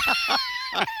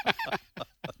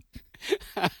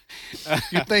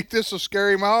 You think this will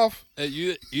scare him off?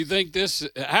 You think this?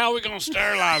 How are we going to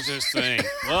sterilize this thing?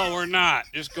 Well, we're not.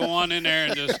 Just go on in there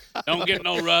and just don't get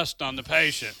no rust on the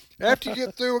patient. After you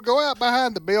get through, go out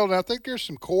behind the building. I think there's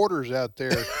some quarters out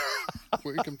there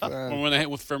we can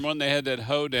find. From when they had that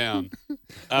hoedown.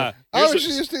 I always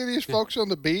used to see these folks on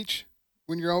the beach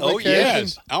when you're on vacation.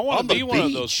 Yes. I want to be one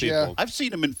of those people. Yeah. I've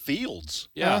seen them in fields.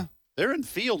 Yeah. They're in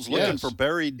fields looking for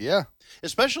buried. Yeah.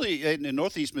 Especially in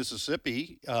northeast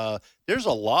Mississippi, there's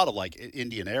a lot of like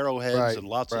Indian arrowheads and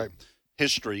lots of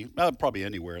history, probably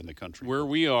anywhere in the country. Where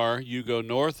we are, you go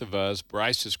north of us,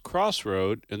 Bryce's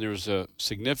Crossroad, and there's a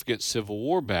significant Civil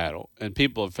War battle. And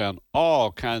people have found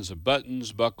all kinds of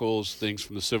buttons, buckles, things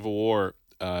from the Civil War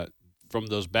from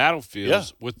those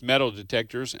battlefields with metal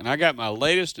detectors. And I got my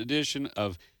latest edition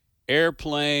of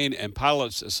Airplane and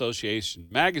Pilots Association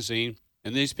magazine.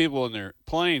 And these people in their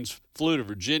planes flew to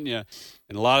Virginia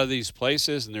and a lot of these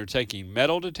places, and they're taking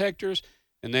metal detectors,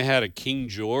 and they had a King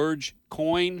George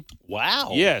coin.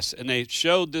 Wow. Yes, and they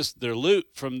showed their loot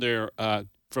from their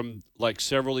from like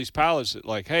several of these pilots that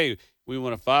like, hey, we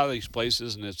want to fly these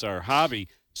places, and it's our hobby.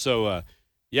 So,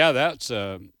 that's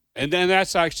and then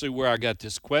that's actually where I got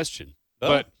this question. Oh.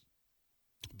 But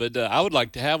I would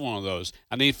like to have one of those.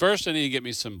 I need to get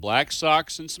me some black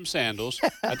socks and some sandals.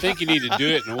 I think you need to do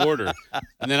it in order.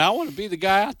 And then I want to be the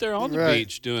guy out there on the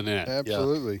beach doing that.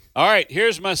 Absolutely. Yeah. All right,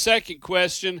 here's my second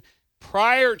question.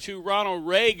 Prior to Ronald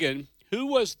Reagan, who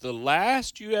was the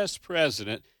last U.S.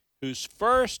 president whose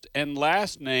first and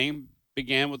last name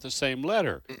began with the same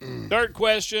letter. Third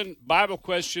question, Bible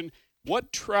question.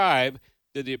 What tribe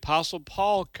did the Apostle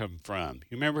Paul come from?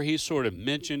 You remember he sort of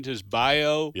mentioned his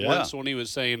bio once when he was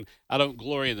saying, I don't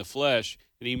glory in the flesh,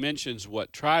 and he mentions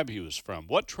what tribe he was from.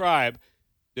 What tribe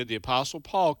did the Apostle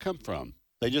Paul come from?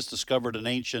 They just discovered an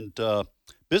ancient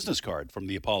business card from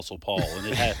the Apostle Paul,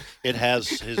 and it has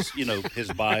his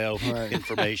his bio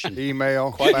information,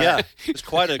 email. It's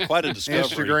quite a discovery.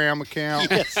 Instagram account.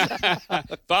 Yes.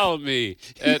 Follow me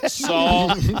at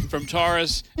Saul from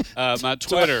Taurus, my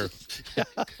Twitter.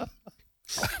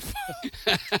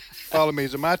 Follow me.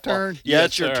 Is it my turn? Yeah,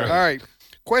 it's your turn. All right.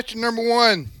 Question number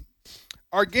 1: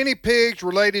 Are guinea pigs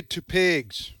related to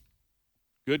pigs?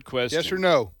 Good question. Yes or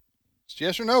no? It's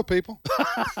yes or no, people.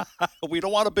 We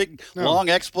don't want a big, long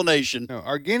explanation. No.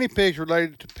 Are guinea pigs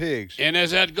related to pigs? And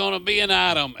is that going to be an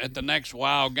item at the next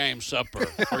Wild Game Supper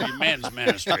for your men's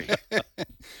ministry?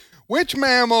 Which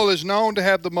mammal is known to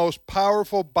have the most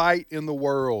powerful bite in the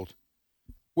world?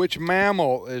 Which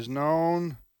mammal is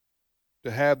known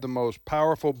to have the most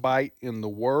powerful bite in the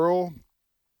world?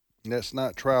 And that's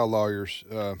not trial lawyers.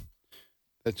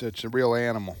 It's a real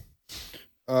animal.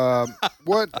 But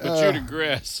you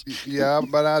digress. Yeah,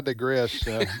 but I digress.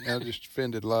 I just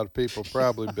offended a lot of people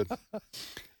probably.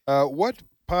 But what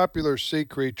popular sea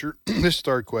creature, this is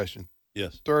third question.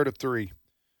 Yes. Third of 3.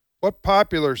 What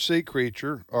popular sea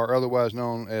creature, or otherwise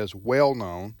known as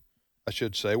well-known, I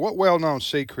should say, what well-known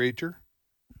sea creature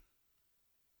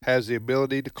has the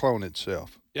ability to clone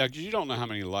itself? Yeah, because you don't know how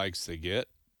many likes they get.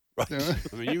 Right.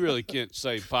 I mean, you really can't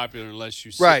say popular unless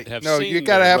you have No, seen you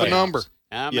got to have a videos. number.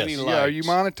 How many likes? Yeah, are you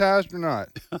monetized or not?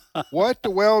 What the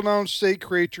well-known sea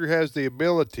creature has the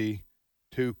ability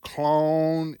to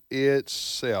clone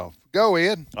itself? Go,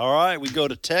 Ed. All right, we go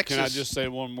to Texas. Can I just say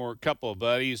one more? Couple of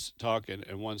buddies talking,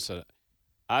 and one said,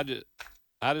 I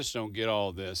just don't get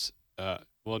all this.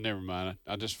 Well, never mind.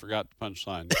 I just forgot the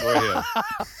punchline. Go ahead.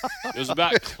 It was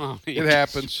about cloning. It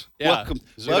happens. Yeah,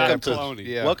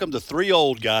 welcome to 3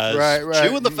 old guys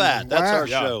chewing the fat. That's our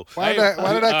show. Why did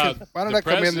I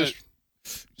come in this?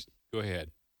 Go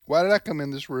ahead. Why did I come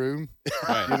in this room?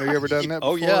 Right. You ever done that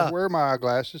before? Oh, yeah. Where are my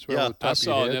eyeglasses? Well, on the top I of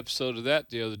saw your an head. episode of that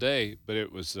the other day, but it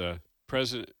was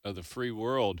president of the free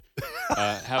world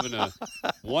having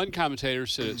one commentator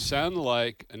said it sounded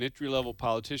like an entry-level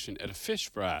politician at a fish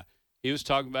fry. He was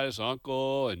talking about his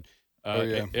uncle and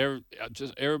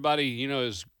just everybody,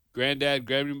 his granddad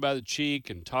grabbing him by the cheek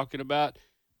and talking about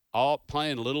all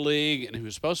playing Little League, and he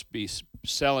was supposed to be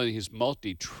selling his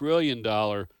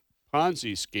multi-trillion-dollar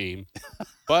Ponzi scheme,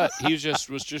 but he was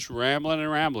just rambling and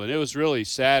rambling. It was really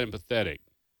sad and pathetic.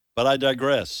 But I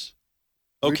digress.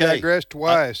 Okay. We digressed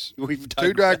twice. We've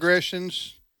 2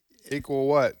 digressions equal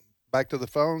what? Back to the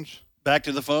phones? Back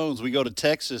to the phones. We go to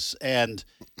Texas, and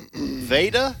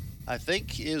Veda, I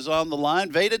think, is on the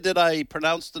line. Veda, did I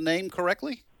pronounce the name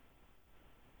correctly?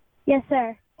 Yes,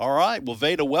 sir. All right. Well,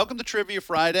 Veda, welcome to Trivia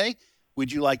Friday.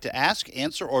 Would you like to ask,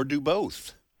 answer, or do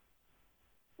both?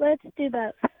 Let's do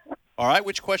both. All right.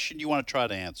 Which question do you want to try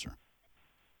to answer?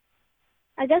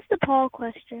 I guess the Paul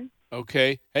question.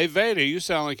 Okay. Hey, Veda, you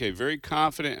sound like a very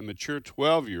confident and mature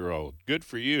 12-year-old. Good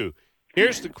for you.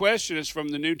 Here's the question. It's from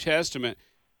the New Testament.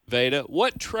 Veda,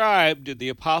 what tribe did the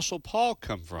Apostle Paul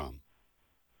come from?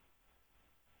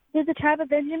 Did the tribe of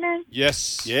Benjamin?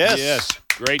 Yes. Yes.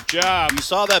 Great job. You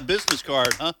saw that business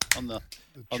card, huh? On the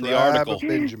tribe article. Of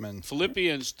Benjamin.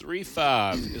 Philippians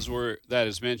 3:5 is where that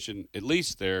is mentioned, at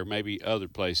least there, maybe other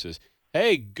places.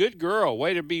 Hey, good girl.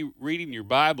 Way to be reading your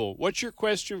Bible. What's your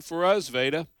question for us,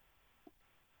 Veda?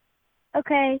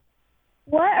 Okay.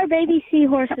 What are baby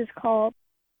seahorses called?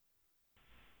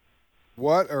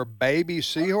 What are baby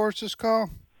seahorses called?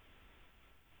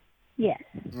 Yes.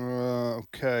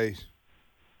 Okay.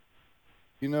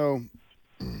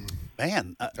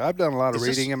 Man, I've done a lot of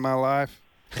reading in my life,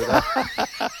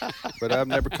 but I've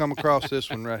never come across this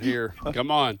one right here.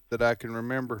 Come on. That I can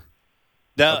remember.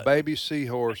 Now, a baby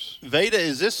seahorse. Veda,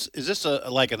 is this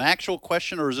like an actual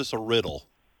question, or is this a riddle?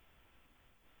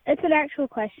 It's an actual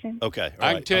question. Okay.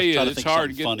 I can tell you it's hard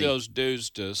to get those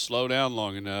dudes to slow down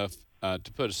long enough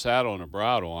to put a saddle and a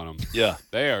bridle on them. Yeah.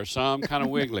 They are some kind of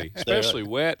wiggly, especially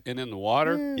wet and in the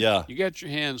water. Yeah. You got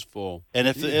your hands full. And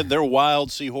if they're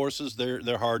wild seahorses,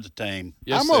 they're hard to tame.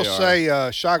 Yes, I'm going to say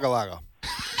Shagalaga.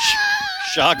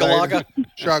 Shagalaga?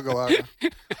 Shagalaga.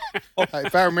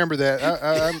 If I remember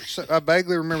that. I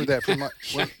vaguely remember that from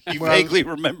You vaguely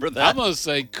remember that? I'm going to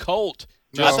say Colt.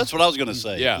 That's what I was going to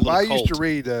say. Yeah. Well, I used to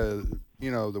read,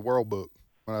 the World Book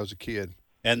when I was a kid.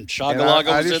 And Shagalaga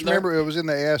I was just in there? remember it was in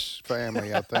the S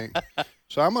family, I think.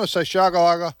 So I'm going to say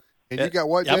Shagalaga. And you got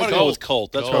what? Yeah, I'm going to go with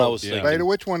Colt. That's what I was thinking. Veda,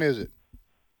 which one is it?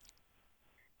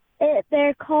 It's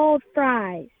They're called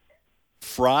fries.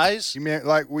 Fries? You mean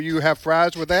like will you have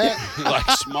fries with that? Like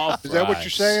small fries. Is that what you're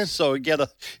saying? So get a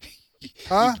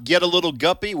Huh? get a little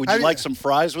guppy. Would you like some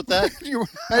fries with that?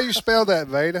 How do you spell that,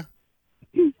 Veda?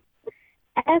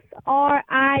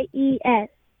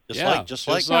 Fries. Just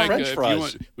like French if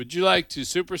fries. you would you like to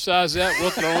supersize that? We'll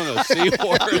throw in a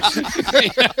seahorse,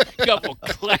 a couple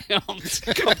clams.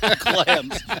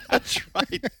 That's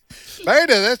right.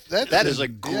 Veda, That is a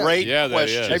great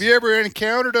question. Have you ever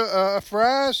encountered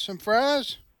some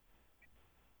fries?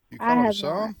 You I call them have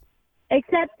some?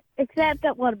 Except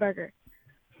at Whataburger.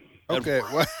 Okay,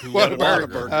 what Whataburger.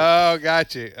 Whataburger? Oh,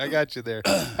 got you. I got you there.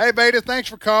 Hey, Veda, thanks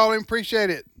for calling. Appreciate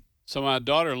it. So my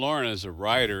daughter Lauren is a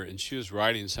writer, and she was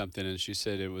writing something, and she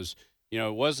said it was,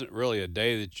 it wasn't really a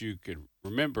day that you could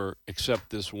remember,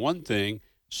 except this one thing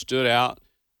stood out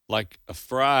like a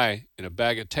fry in a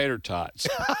bag of tater tots.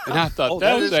 And I thought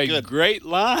that was a great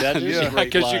line. That is a great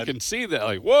because line. you can see that,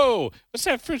 like, whoa, what's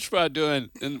that French fry doing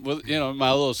with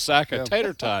my little sack of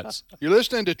tater tots? You're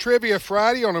listening to Trivia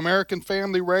Friday on American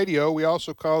Family Radio. We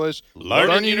also call this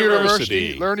Learning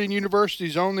University. Learning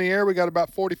University's on the air. We got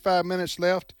about 45 minutes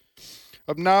left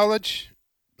of knowledge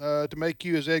to make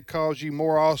you, as Ed calls you,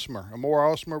 more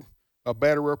awesomer, a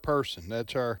betterer person.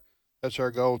 That's our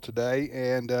goal today.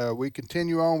 And we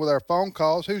continue on with our phone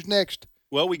calls. Who's next?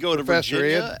 Well, we go to Professor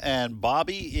Virginia, Ed. and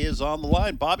Bobby is on the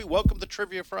line. Bobby, welcome to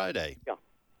Trivia Friday. Yeah.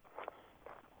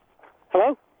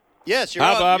 Hello? Yes, you're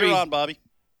Hi, on. Bobby. You're on, Bobby.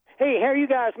 Hey, how are you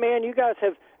guys, man? You guys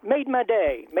have made my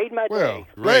day. Well,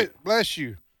 bless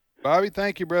you, Bobby.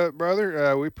 Thank you,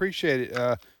 brother. We appreciate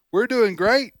it. We're doing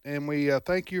great, and we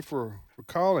thank you for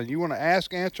calling. You want to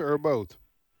ask, answer, or both?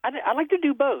 I'd like to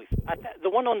do both. The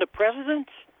one on the presidents?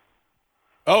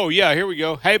 Oh, yeah, here we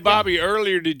go. Hey, Bobby,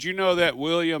 earlier, did you know that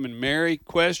William and Mary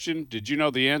question? Did you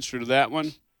know the answer to that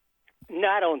one? No,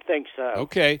 I don't think so.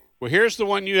 Okay. Well, here's the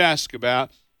one you asked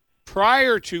about.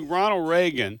 Prior to Ronald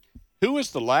Reagan, who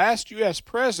was the last U.S.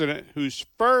 president whose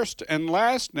first and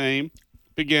last name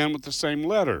began with the same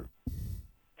letter?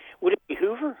 Would it be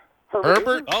Hoover?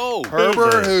 Herbert? Oh,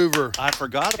 Herbert Hoover. I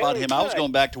forgot about him. I was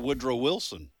going back to Woodrow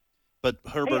Wilson, but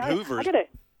Herbert I Hoover. gotta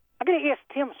ask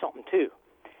Tim something too.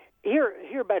 Here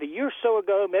about a year or so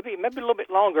ago, maybe a little bit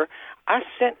longer, I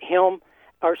sent you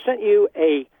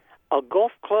a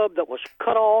golf club that was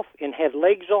cut off and had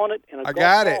legs on it. And I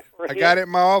got it. I got it in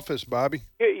my office, Bobby.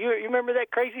 You remember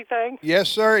that crazy thing? Yes,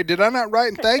 sir. Did I not write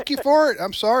and thank you for it?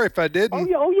 I'm sorry if I didn't.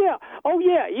 Oh yeah.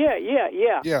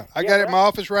 Yeah, I got it in my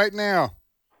office right now.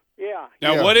 Yeah.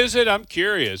 Now, what is it? I'm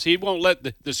curious. He won't let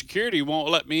the security won't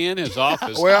let me in his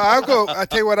office. Well, I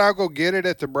tell you what, I'll go get it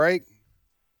at the break.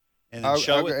 And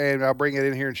show it? And I'll bring it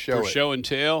in here and show For it. show and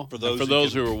tell? For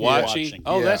those who are watching?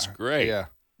 Oh, Yeah, that's great. Yeah.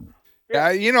 Yeah,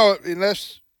 I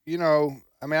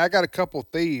got a couple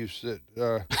thieves that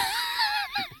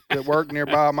that work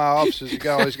nearby my offices.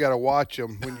 You always got to watch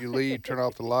them when you leave, turn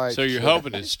off the lights. So you're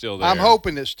hoping it's still there. I'm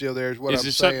hoping it's still there is what I'm saying.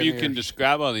 Is it something you here. can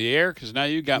describe on the air? Because now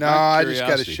you got No, my I curiosity.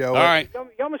 just gotta show All it. right.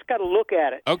 You almost got to look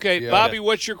at it. Okay, Yeah. Bobby,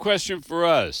 what's your question for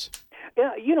us?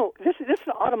 Yeah, this is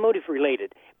automotive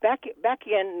related. Back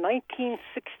in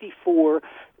 1964,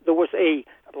 there was a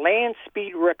land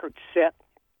speed record set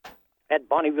at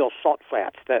Bonneville Salt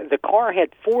Flats. The car had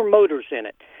 4 motors in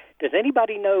it. Does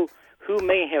anybody know who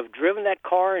may have driven that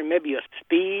car and maybe a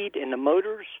speed in the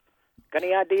motors? Got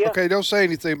any idea? Okay, don't say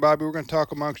anything, Bobby. We're going to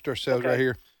talk amongst ourselves right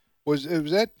here. Was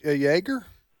that a Jaeger,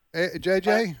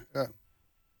 JJ?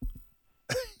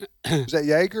 Was that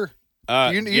Jaeger?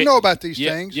 You know about these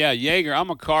things. Yeah, Jaeger. I'm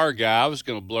a car guy. I was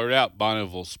going to blurt out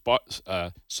Bonneville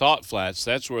Salt Flats.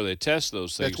 That's where they test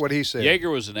those things. That's what he said. Jaeger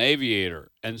was an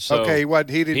aviator, and so he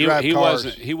didn't drive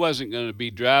cars. He wasn't going to be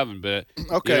driving, but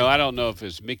Okay. I don't know if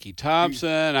it's Mickey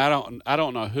Thompson. I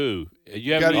don't know who.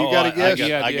 You have You got to guess.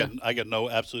 I got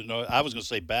absolutely no. I was going to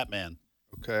say Batman.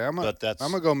 Okay, I'm going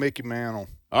to go Mickey Mantle.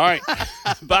 All right,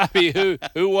 Bobby, who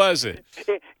was it?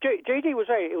 JJ was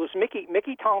right. It was Mickey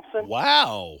Thompson.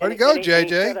 Wow. Where'd he go,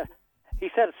 JJ? He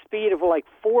set a speed of like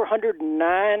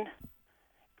 409,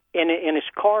 and his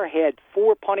car had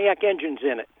 4 Pontiac engines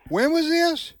in it. When was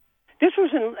this? This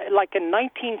was in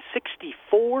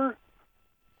 1964.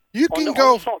 You can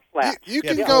go. You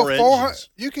can go 400.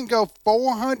 You can go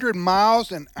 400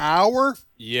 miles an hour.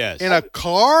 Yes. In a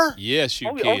car. Yes,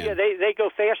 you can. Oh yeah, they go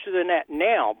faster than that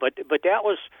now. But that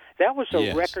was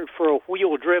a record for a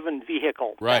wheel-driven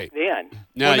vehicle right back then.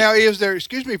 Now is there?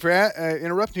 Excuse me for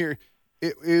interrupting here.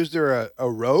 Is there a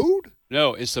road?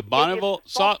 No, it's the Bonneville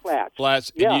Salt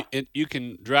Flats. Yeah. And you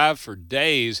can drive for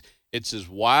days. It's as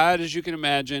wide as you can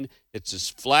imagine. It's as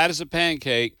flat as a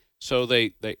pancake. So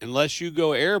they unless you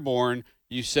go airborne,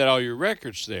 you set all your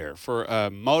records there for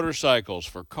motorcycles,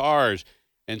 for cars.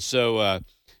 And so,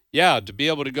 to be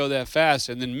able to go that fast.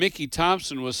 And then Mickey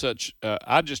Thompson was such,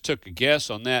 I just took a guess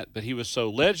on that, but he was so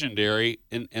legendary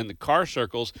in the car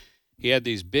circles. He had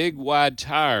these big, wide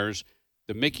tires,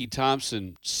 the Mickey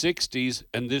Thompson 60s,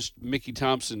 and this Mickey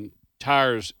Thompson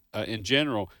tires in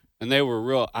general. And they were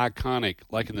real iconic,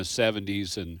 like in the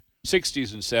 70s and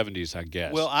 60s and 70s, I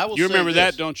guess. Well, I will You say remember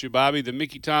this. that, don't you, Bobby? The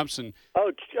Mickey Thompson.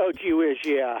 Oh, gee whiz,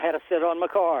 yeah. I had a set on my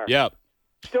car. Yep.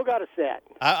 Still got a set.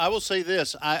 I will say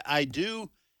this. I do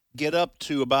get up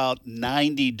to about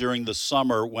 90 during the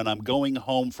summer when I'm going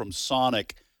home from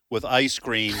Sonic with ice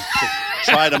cream to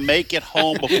try to make it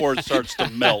home before it starts to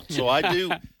melt. So I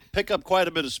do pick up quite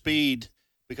a bit of speed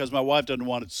because my wife doesn't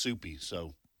want it soupy.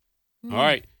 So, All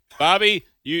right, Bobby,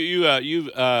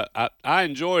 I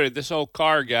enjoyed it, this whole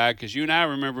car guy, because you and I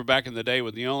remember back in the day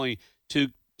when the only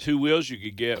two wheels you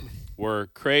could get were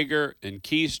Krager and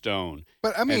Keystone.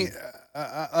 But I mean,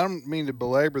 I don't mean to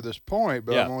belabor this point,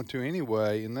 but Yeah. I'm going to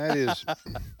anyway, and that is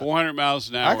 400 miles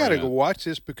an hour. I got to now. go watch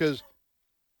this because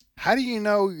how do you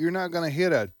know you're not going to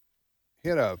hit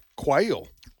a quail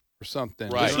or something?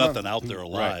 Right. there's nothing out there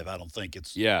alive. Right. I don't think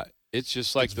it's. Yeah, it's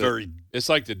just like it's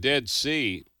like the Dead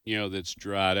Sea, that's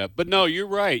dried up. But no, you're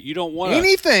right. You don't want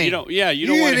anything. You don't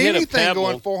want to hit a anything pebble.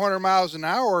 going 400 miles an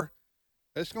hour.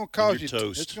 It's going to cause you.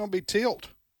 toast. It's going to be tilt.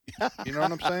 You know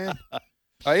what I'm saying?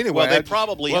 Anyway, Well, I they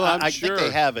probably. Well, I'm I sure.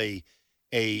 think they have a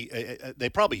they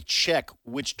probably check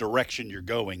which direction you're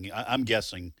going. I'm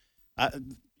guessing.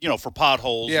 For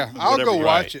potholes. yeah, I'll whatever go you-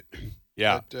 watch it.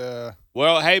 Yeah. But,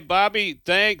 Well, hey, Bobby,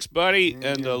 thanks, buddy,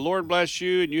 and the Lord bless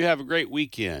you, and you have a great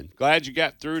weekend. Glad you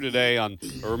got through today. On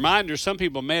a reminder, some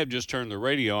people may have just turned the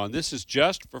radio on. This is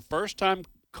just for first-time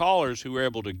callers who were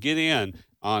able to get in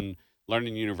on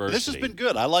Learning University. This has been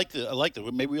good. I like the.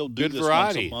 Maybe we'll do Good this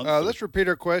variety. once a month. let's repeat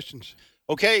our questions.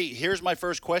 Okay, here's my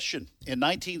first question. In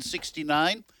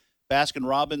 1969,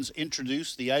 Baskin-Robbins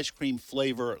introduced the ice cream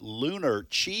flavor Lunar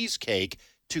Cheesecake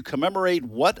to commemorate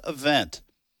what event?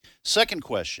 Second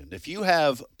question. If you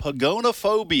have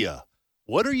pagonophobia,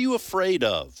 what are you afraid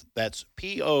of? That's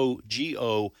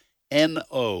Pogono,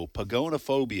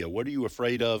 pagonophobia. What are you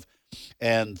afraid of?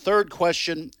 And third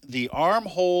question, the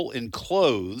armhole in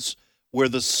clothes where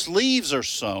the sleeves are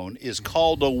sewn is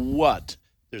called a what?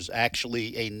 There's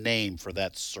actually a name for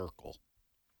that circle.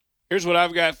 Here's what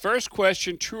I've got. First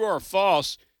question, true or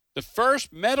false? The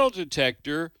first metal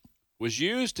detector was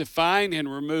used to find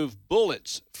and remove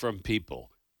bullets from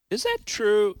people. Is that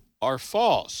true or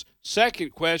false?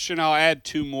 Second question, I'll add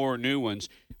two more new ones.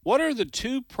 What are the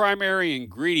two primary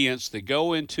ingredients that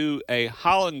go into a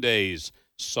hollandaise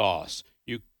sauce?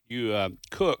 You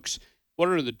cooks. What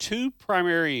are the two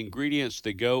primary ingredients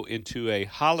that go into a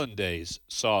hollandaise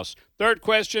sauce? Third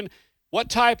question, what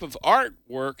type of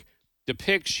artwork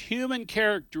depicts human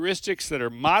characteristics that are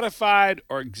modified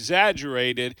or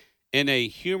exaggerated in a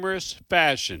humorous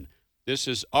fashion? This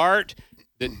is art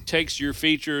that takes your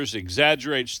features,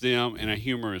 exaggerates them in a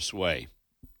humorous way.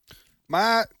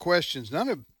 My questions, none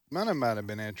of them might have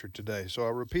been answered today, so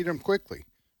I'll repeat them quickly.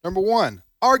 Number one,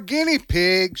 are guinea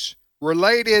pigs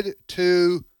related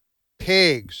to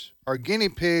pigs? Are guinea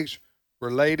pigs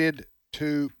related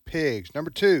to pigs?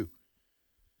 Number two,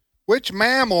 which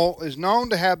mammal is known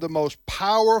to have the most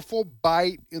powerful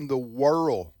bite in the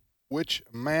world? Which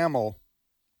mammal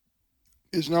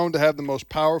is known to have the most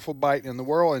powerful bite in the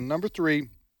world? And number three,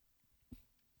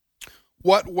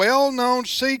 what well-known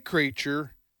sea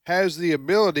creature has the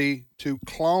ability to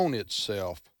clone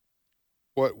itself?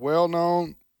 What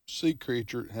well-known sea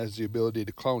creature has the ability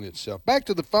to clone itself? Back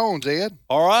to the phones, Ed.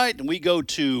 All right, and we go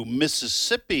to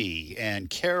Mississippi, and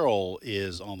Carol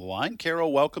is on the line.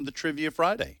 Carol, welcome to Trivia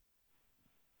Friday.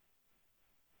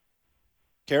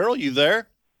 Carol, you there?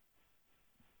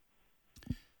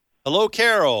 Hello,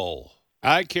 Carol.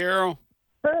 Hi, Carol.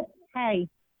 Hey,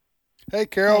 Hey,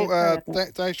 Carol. Hey,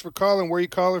 Thanks for calling. Where are you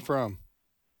calling from?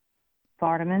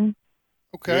 Vardaman.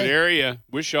 Okay. Good area.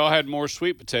 Wish y'all had more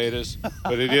sweet potatoes,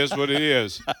 but it is what it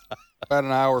is. About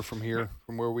an hour from here,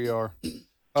 from where we are.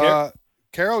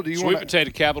 Carol, do you Sweet want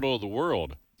potato capital of the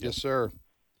world. Yes, sir.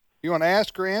 You want to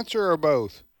ask or answer or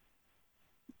both?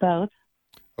 Both.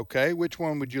 Okay. Which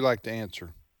one would you like to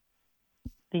answer?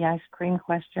 The ice cream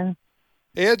question.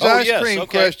 Ed's Oh, ice yes, cream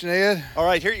okay. question, Ed. All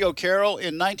right, here you go, Carol.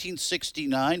 In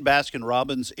 1969,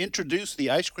 Baskin-Robbins introduced the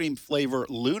ice cream flavor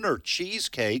Lunar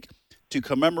Cheesecake to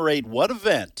commemorate what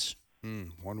event?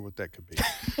 Wonder what that could be.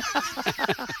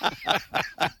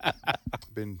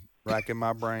 Been racking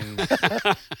my brain.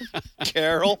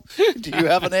 Carol, do you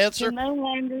have an answer? The moon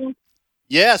landing.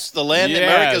 Yes, the land. Yes,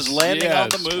 America's landing on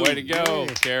the yes. moon. Way to go,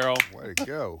 Carol. Way to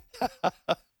go.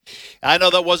 I know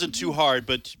that wasn't too hard,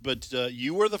 but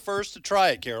you were the first to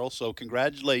try it, Carol. So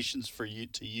congratulations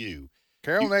to you.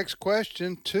 Carol, next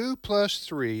question. 2 plus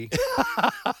 3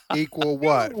 equal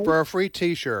what? For a free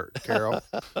T-shirt, Carol.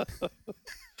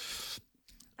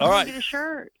 All right. Get a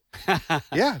shirt.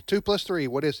 Yeah, 2 plus 3.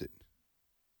 What is it?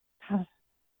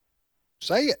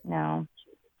 Say it. No.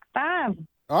 5.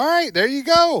 All right, there you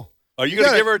go. Are you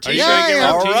going to give her a T-shirt?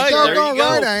 Yeah, All right, there you go.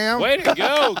 Right, I am. Way to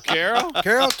go, Carol.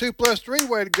 Carol, 2 plus 3,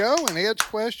 way to go. And Ed's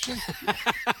question,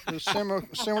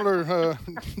 similar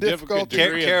difficulty.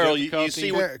 Carol, you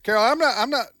see what? Carol,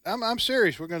 I'm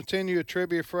serious. We're going to send you a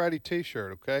Trivia Friday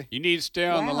T-shirt, okay? You need to stay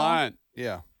on the line.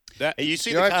 Yeah. Hey, you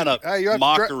see the kind of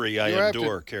mockery I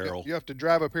endure, Carol. You have to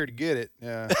drive up here to get it.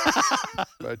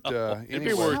 But it'd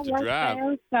be worth the drive.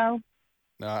 There, so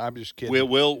No, I'm just kidding.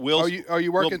 We'll. Are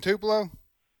you working Tupelo?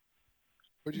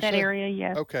 What'd you that say? area,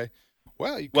 yes. Okay.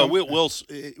 Well, you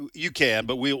can,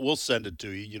 but we'll send it to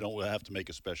you. You don't have to make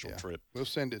a special trip. We'll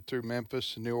send it through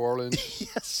Memphis, New Orleans,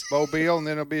 yes, Mobile, and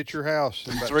then it'll be at your house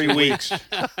in about 3 weeks.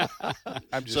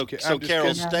 I'm just kidding. So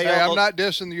Carol, stay Hey, on. I'm not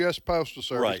dissing the U.S. Postal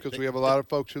Service Right. because we have a lot of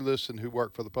folks who listen who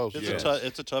work for the Postal Service.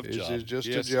 It's a tough job. It's just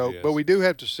Yes, a joke. it is. But we do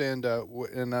have to send,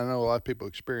 and I know a lot of people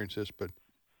experience this, but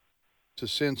to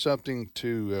send something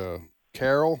to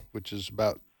Carol, which is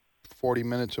about 40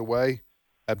 minutes away,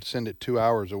 I have to send it 2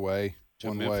 hours away. To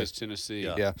one Memphis, way. Tennessee.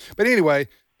 Yeah. But anyway,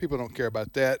 people don't care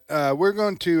about that. We're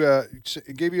going to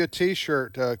give you a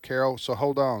T-shirt, Carol, so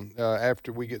hold on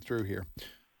after we get through here.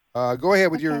 Go ahead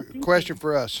with your question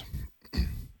for us.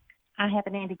 I have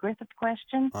an Andy Griffith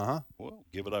question. Uh-huh. Well,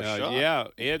 give it a shot. Yeah,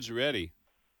 Ed's ready.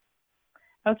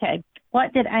 Okay.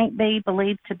 What did Aunt Bee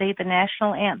believe to be the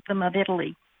national anthem of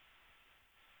Italy?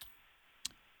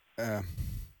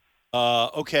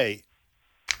 Okay.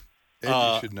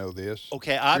 Ed, you should know this.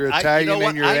 Okay, you're Italian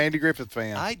and you're an Andy Griffith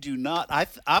fan. I do not.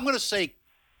 I'm going to say.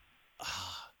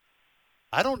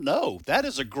 I don't know. That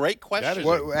is a great question.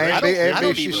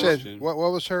 She said. What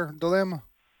was her dilemma?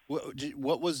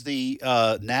 What was the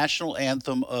national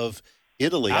anthem of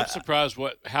Italy? I'm surprised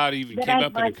how it even came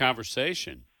up in a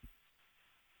conversation.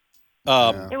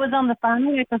 It was on the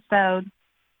final episode.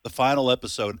 The final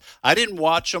episode. I didn't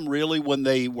watch them really when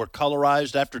they were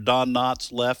colorized after Don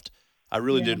Knotts left. I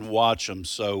really didn't watch them,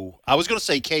 so I was going to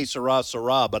say "Que sera,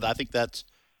 sera," but I think that's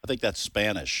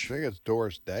Spanish. I think it's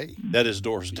Doris Day. That is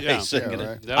Doris Day singing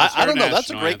right. it. I don't know. That's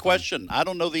a great question. I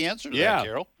don't know the answer to that,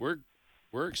 Carol.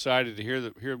 We're excited to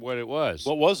hear what it was.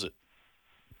 What was it?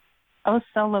 O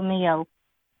Solo Mio.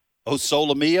 O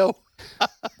Solo Mio? Okay,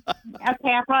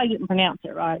 I probably didn't pronounce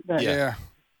it right, but yeah.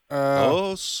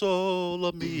 O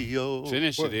Solo Mio.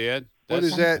 Finish it, Ed. What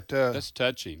is that? That's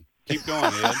touching. Keep going,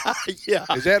 Ed. Yeah.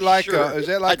 Is that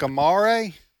like Amore?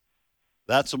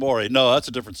 That's Amore. No, that's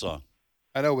a different song.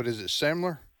 I know, but is it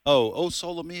similar? O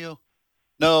Solo Mio.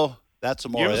 No, that's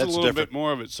Amore. Give us that's a little different. bit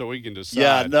more of it so we can decide.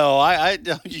 Yeah, no,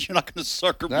 you're not going to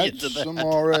sucker me into That's that.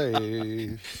 Amore.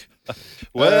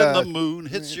 When the moon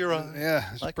hits your eye.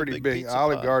 Yeah, it's like pretty a big. pizza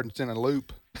Olive pie. Garden's in a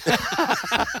loop.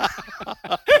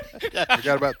 We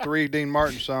got about 3 Dean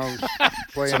Martin songs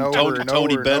playing Some over and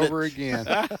Tony over Bennett. and over again.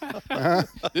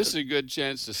 This is a good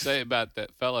chance to say about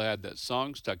that fellow had that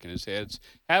song stuck in his head. It's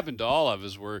happened to all of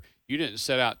us where you didn't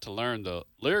set out to learn the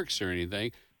lyrics or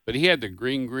anything, but he had the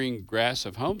green, green grass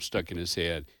of home stuck in his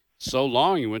head. So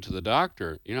long he went to the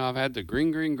doctor. I've had the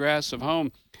green, green grass of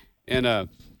home. And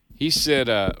he said,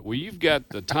 well, you've got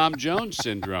the Tom Jones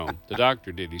syndrome. The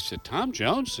doctor did. He said, Tom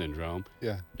Jones syndrome?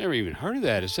 Yeah. Never even heard of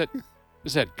that. Is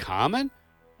that common?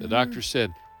 The doctor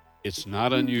said, it's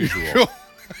not unusual.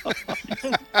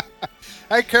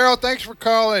 Hey, Carol, thanks for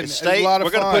calling. It was a lot of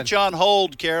we're fun. going to put you on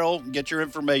hold, Carol, and get your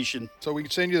information. So we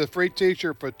can send you the free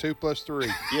T-shirt for 2 plus 3.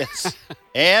 Yes.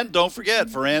 And don't forget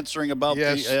for answering about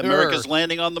America's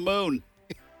landing on the moon.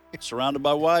 Surrounded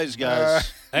by wise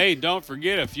guys. Hey, don't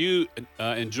forget, if you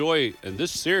enjoy, and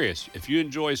this is serious, if you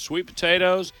enjoy sweet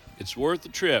potatoes, it's worth the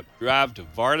trip. Drive to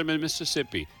Vardaman,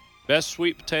 Mississippi. Best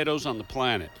sweet potatoes on the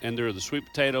planet. And they're the sweet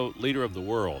potato leader of the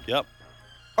world. Yep.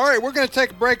 All right, we're going to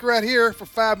take a break right here for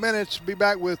 5 minutes. Be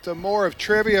back with more of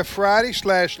Trivia Friday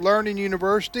 / Learning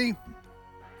University.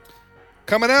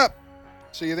 Coming up.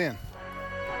 See you then.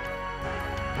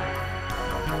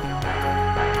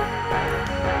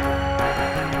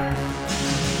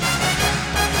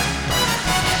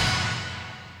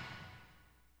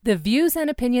 The views and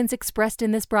opinions expressed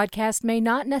in this broadcast may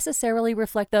not necessarily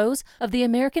reflect those of the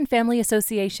American Family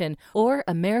Association or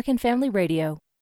American Family Radio.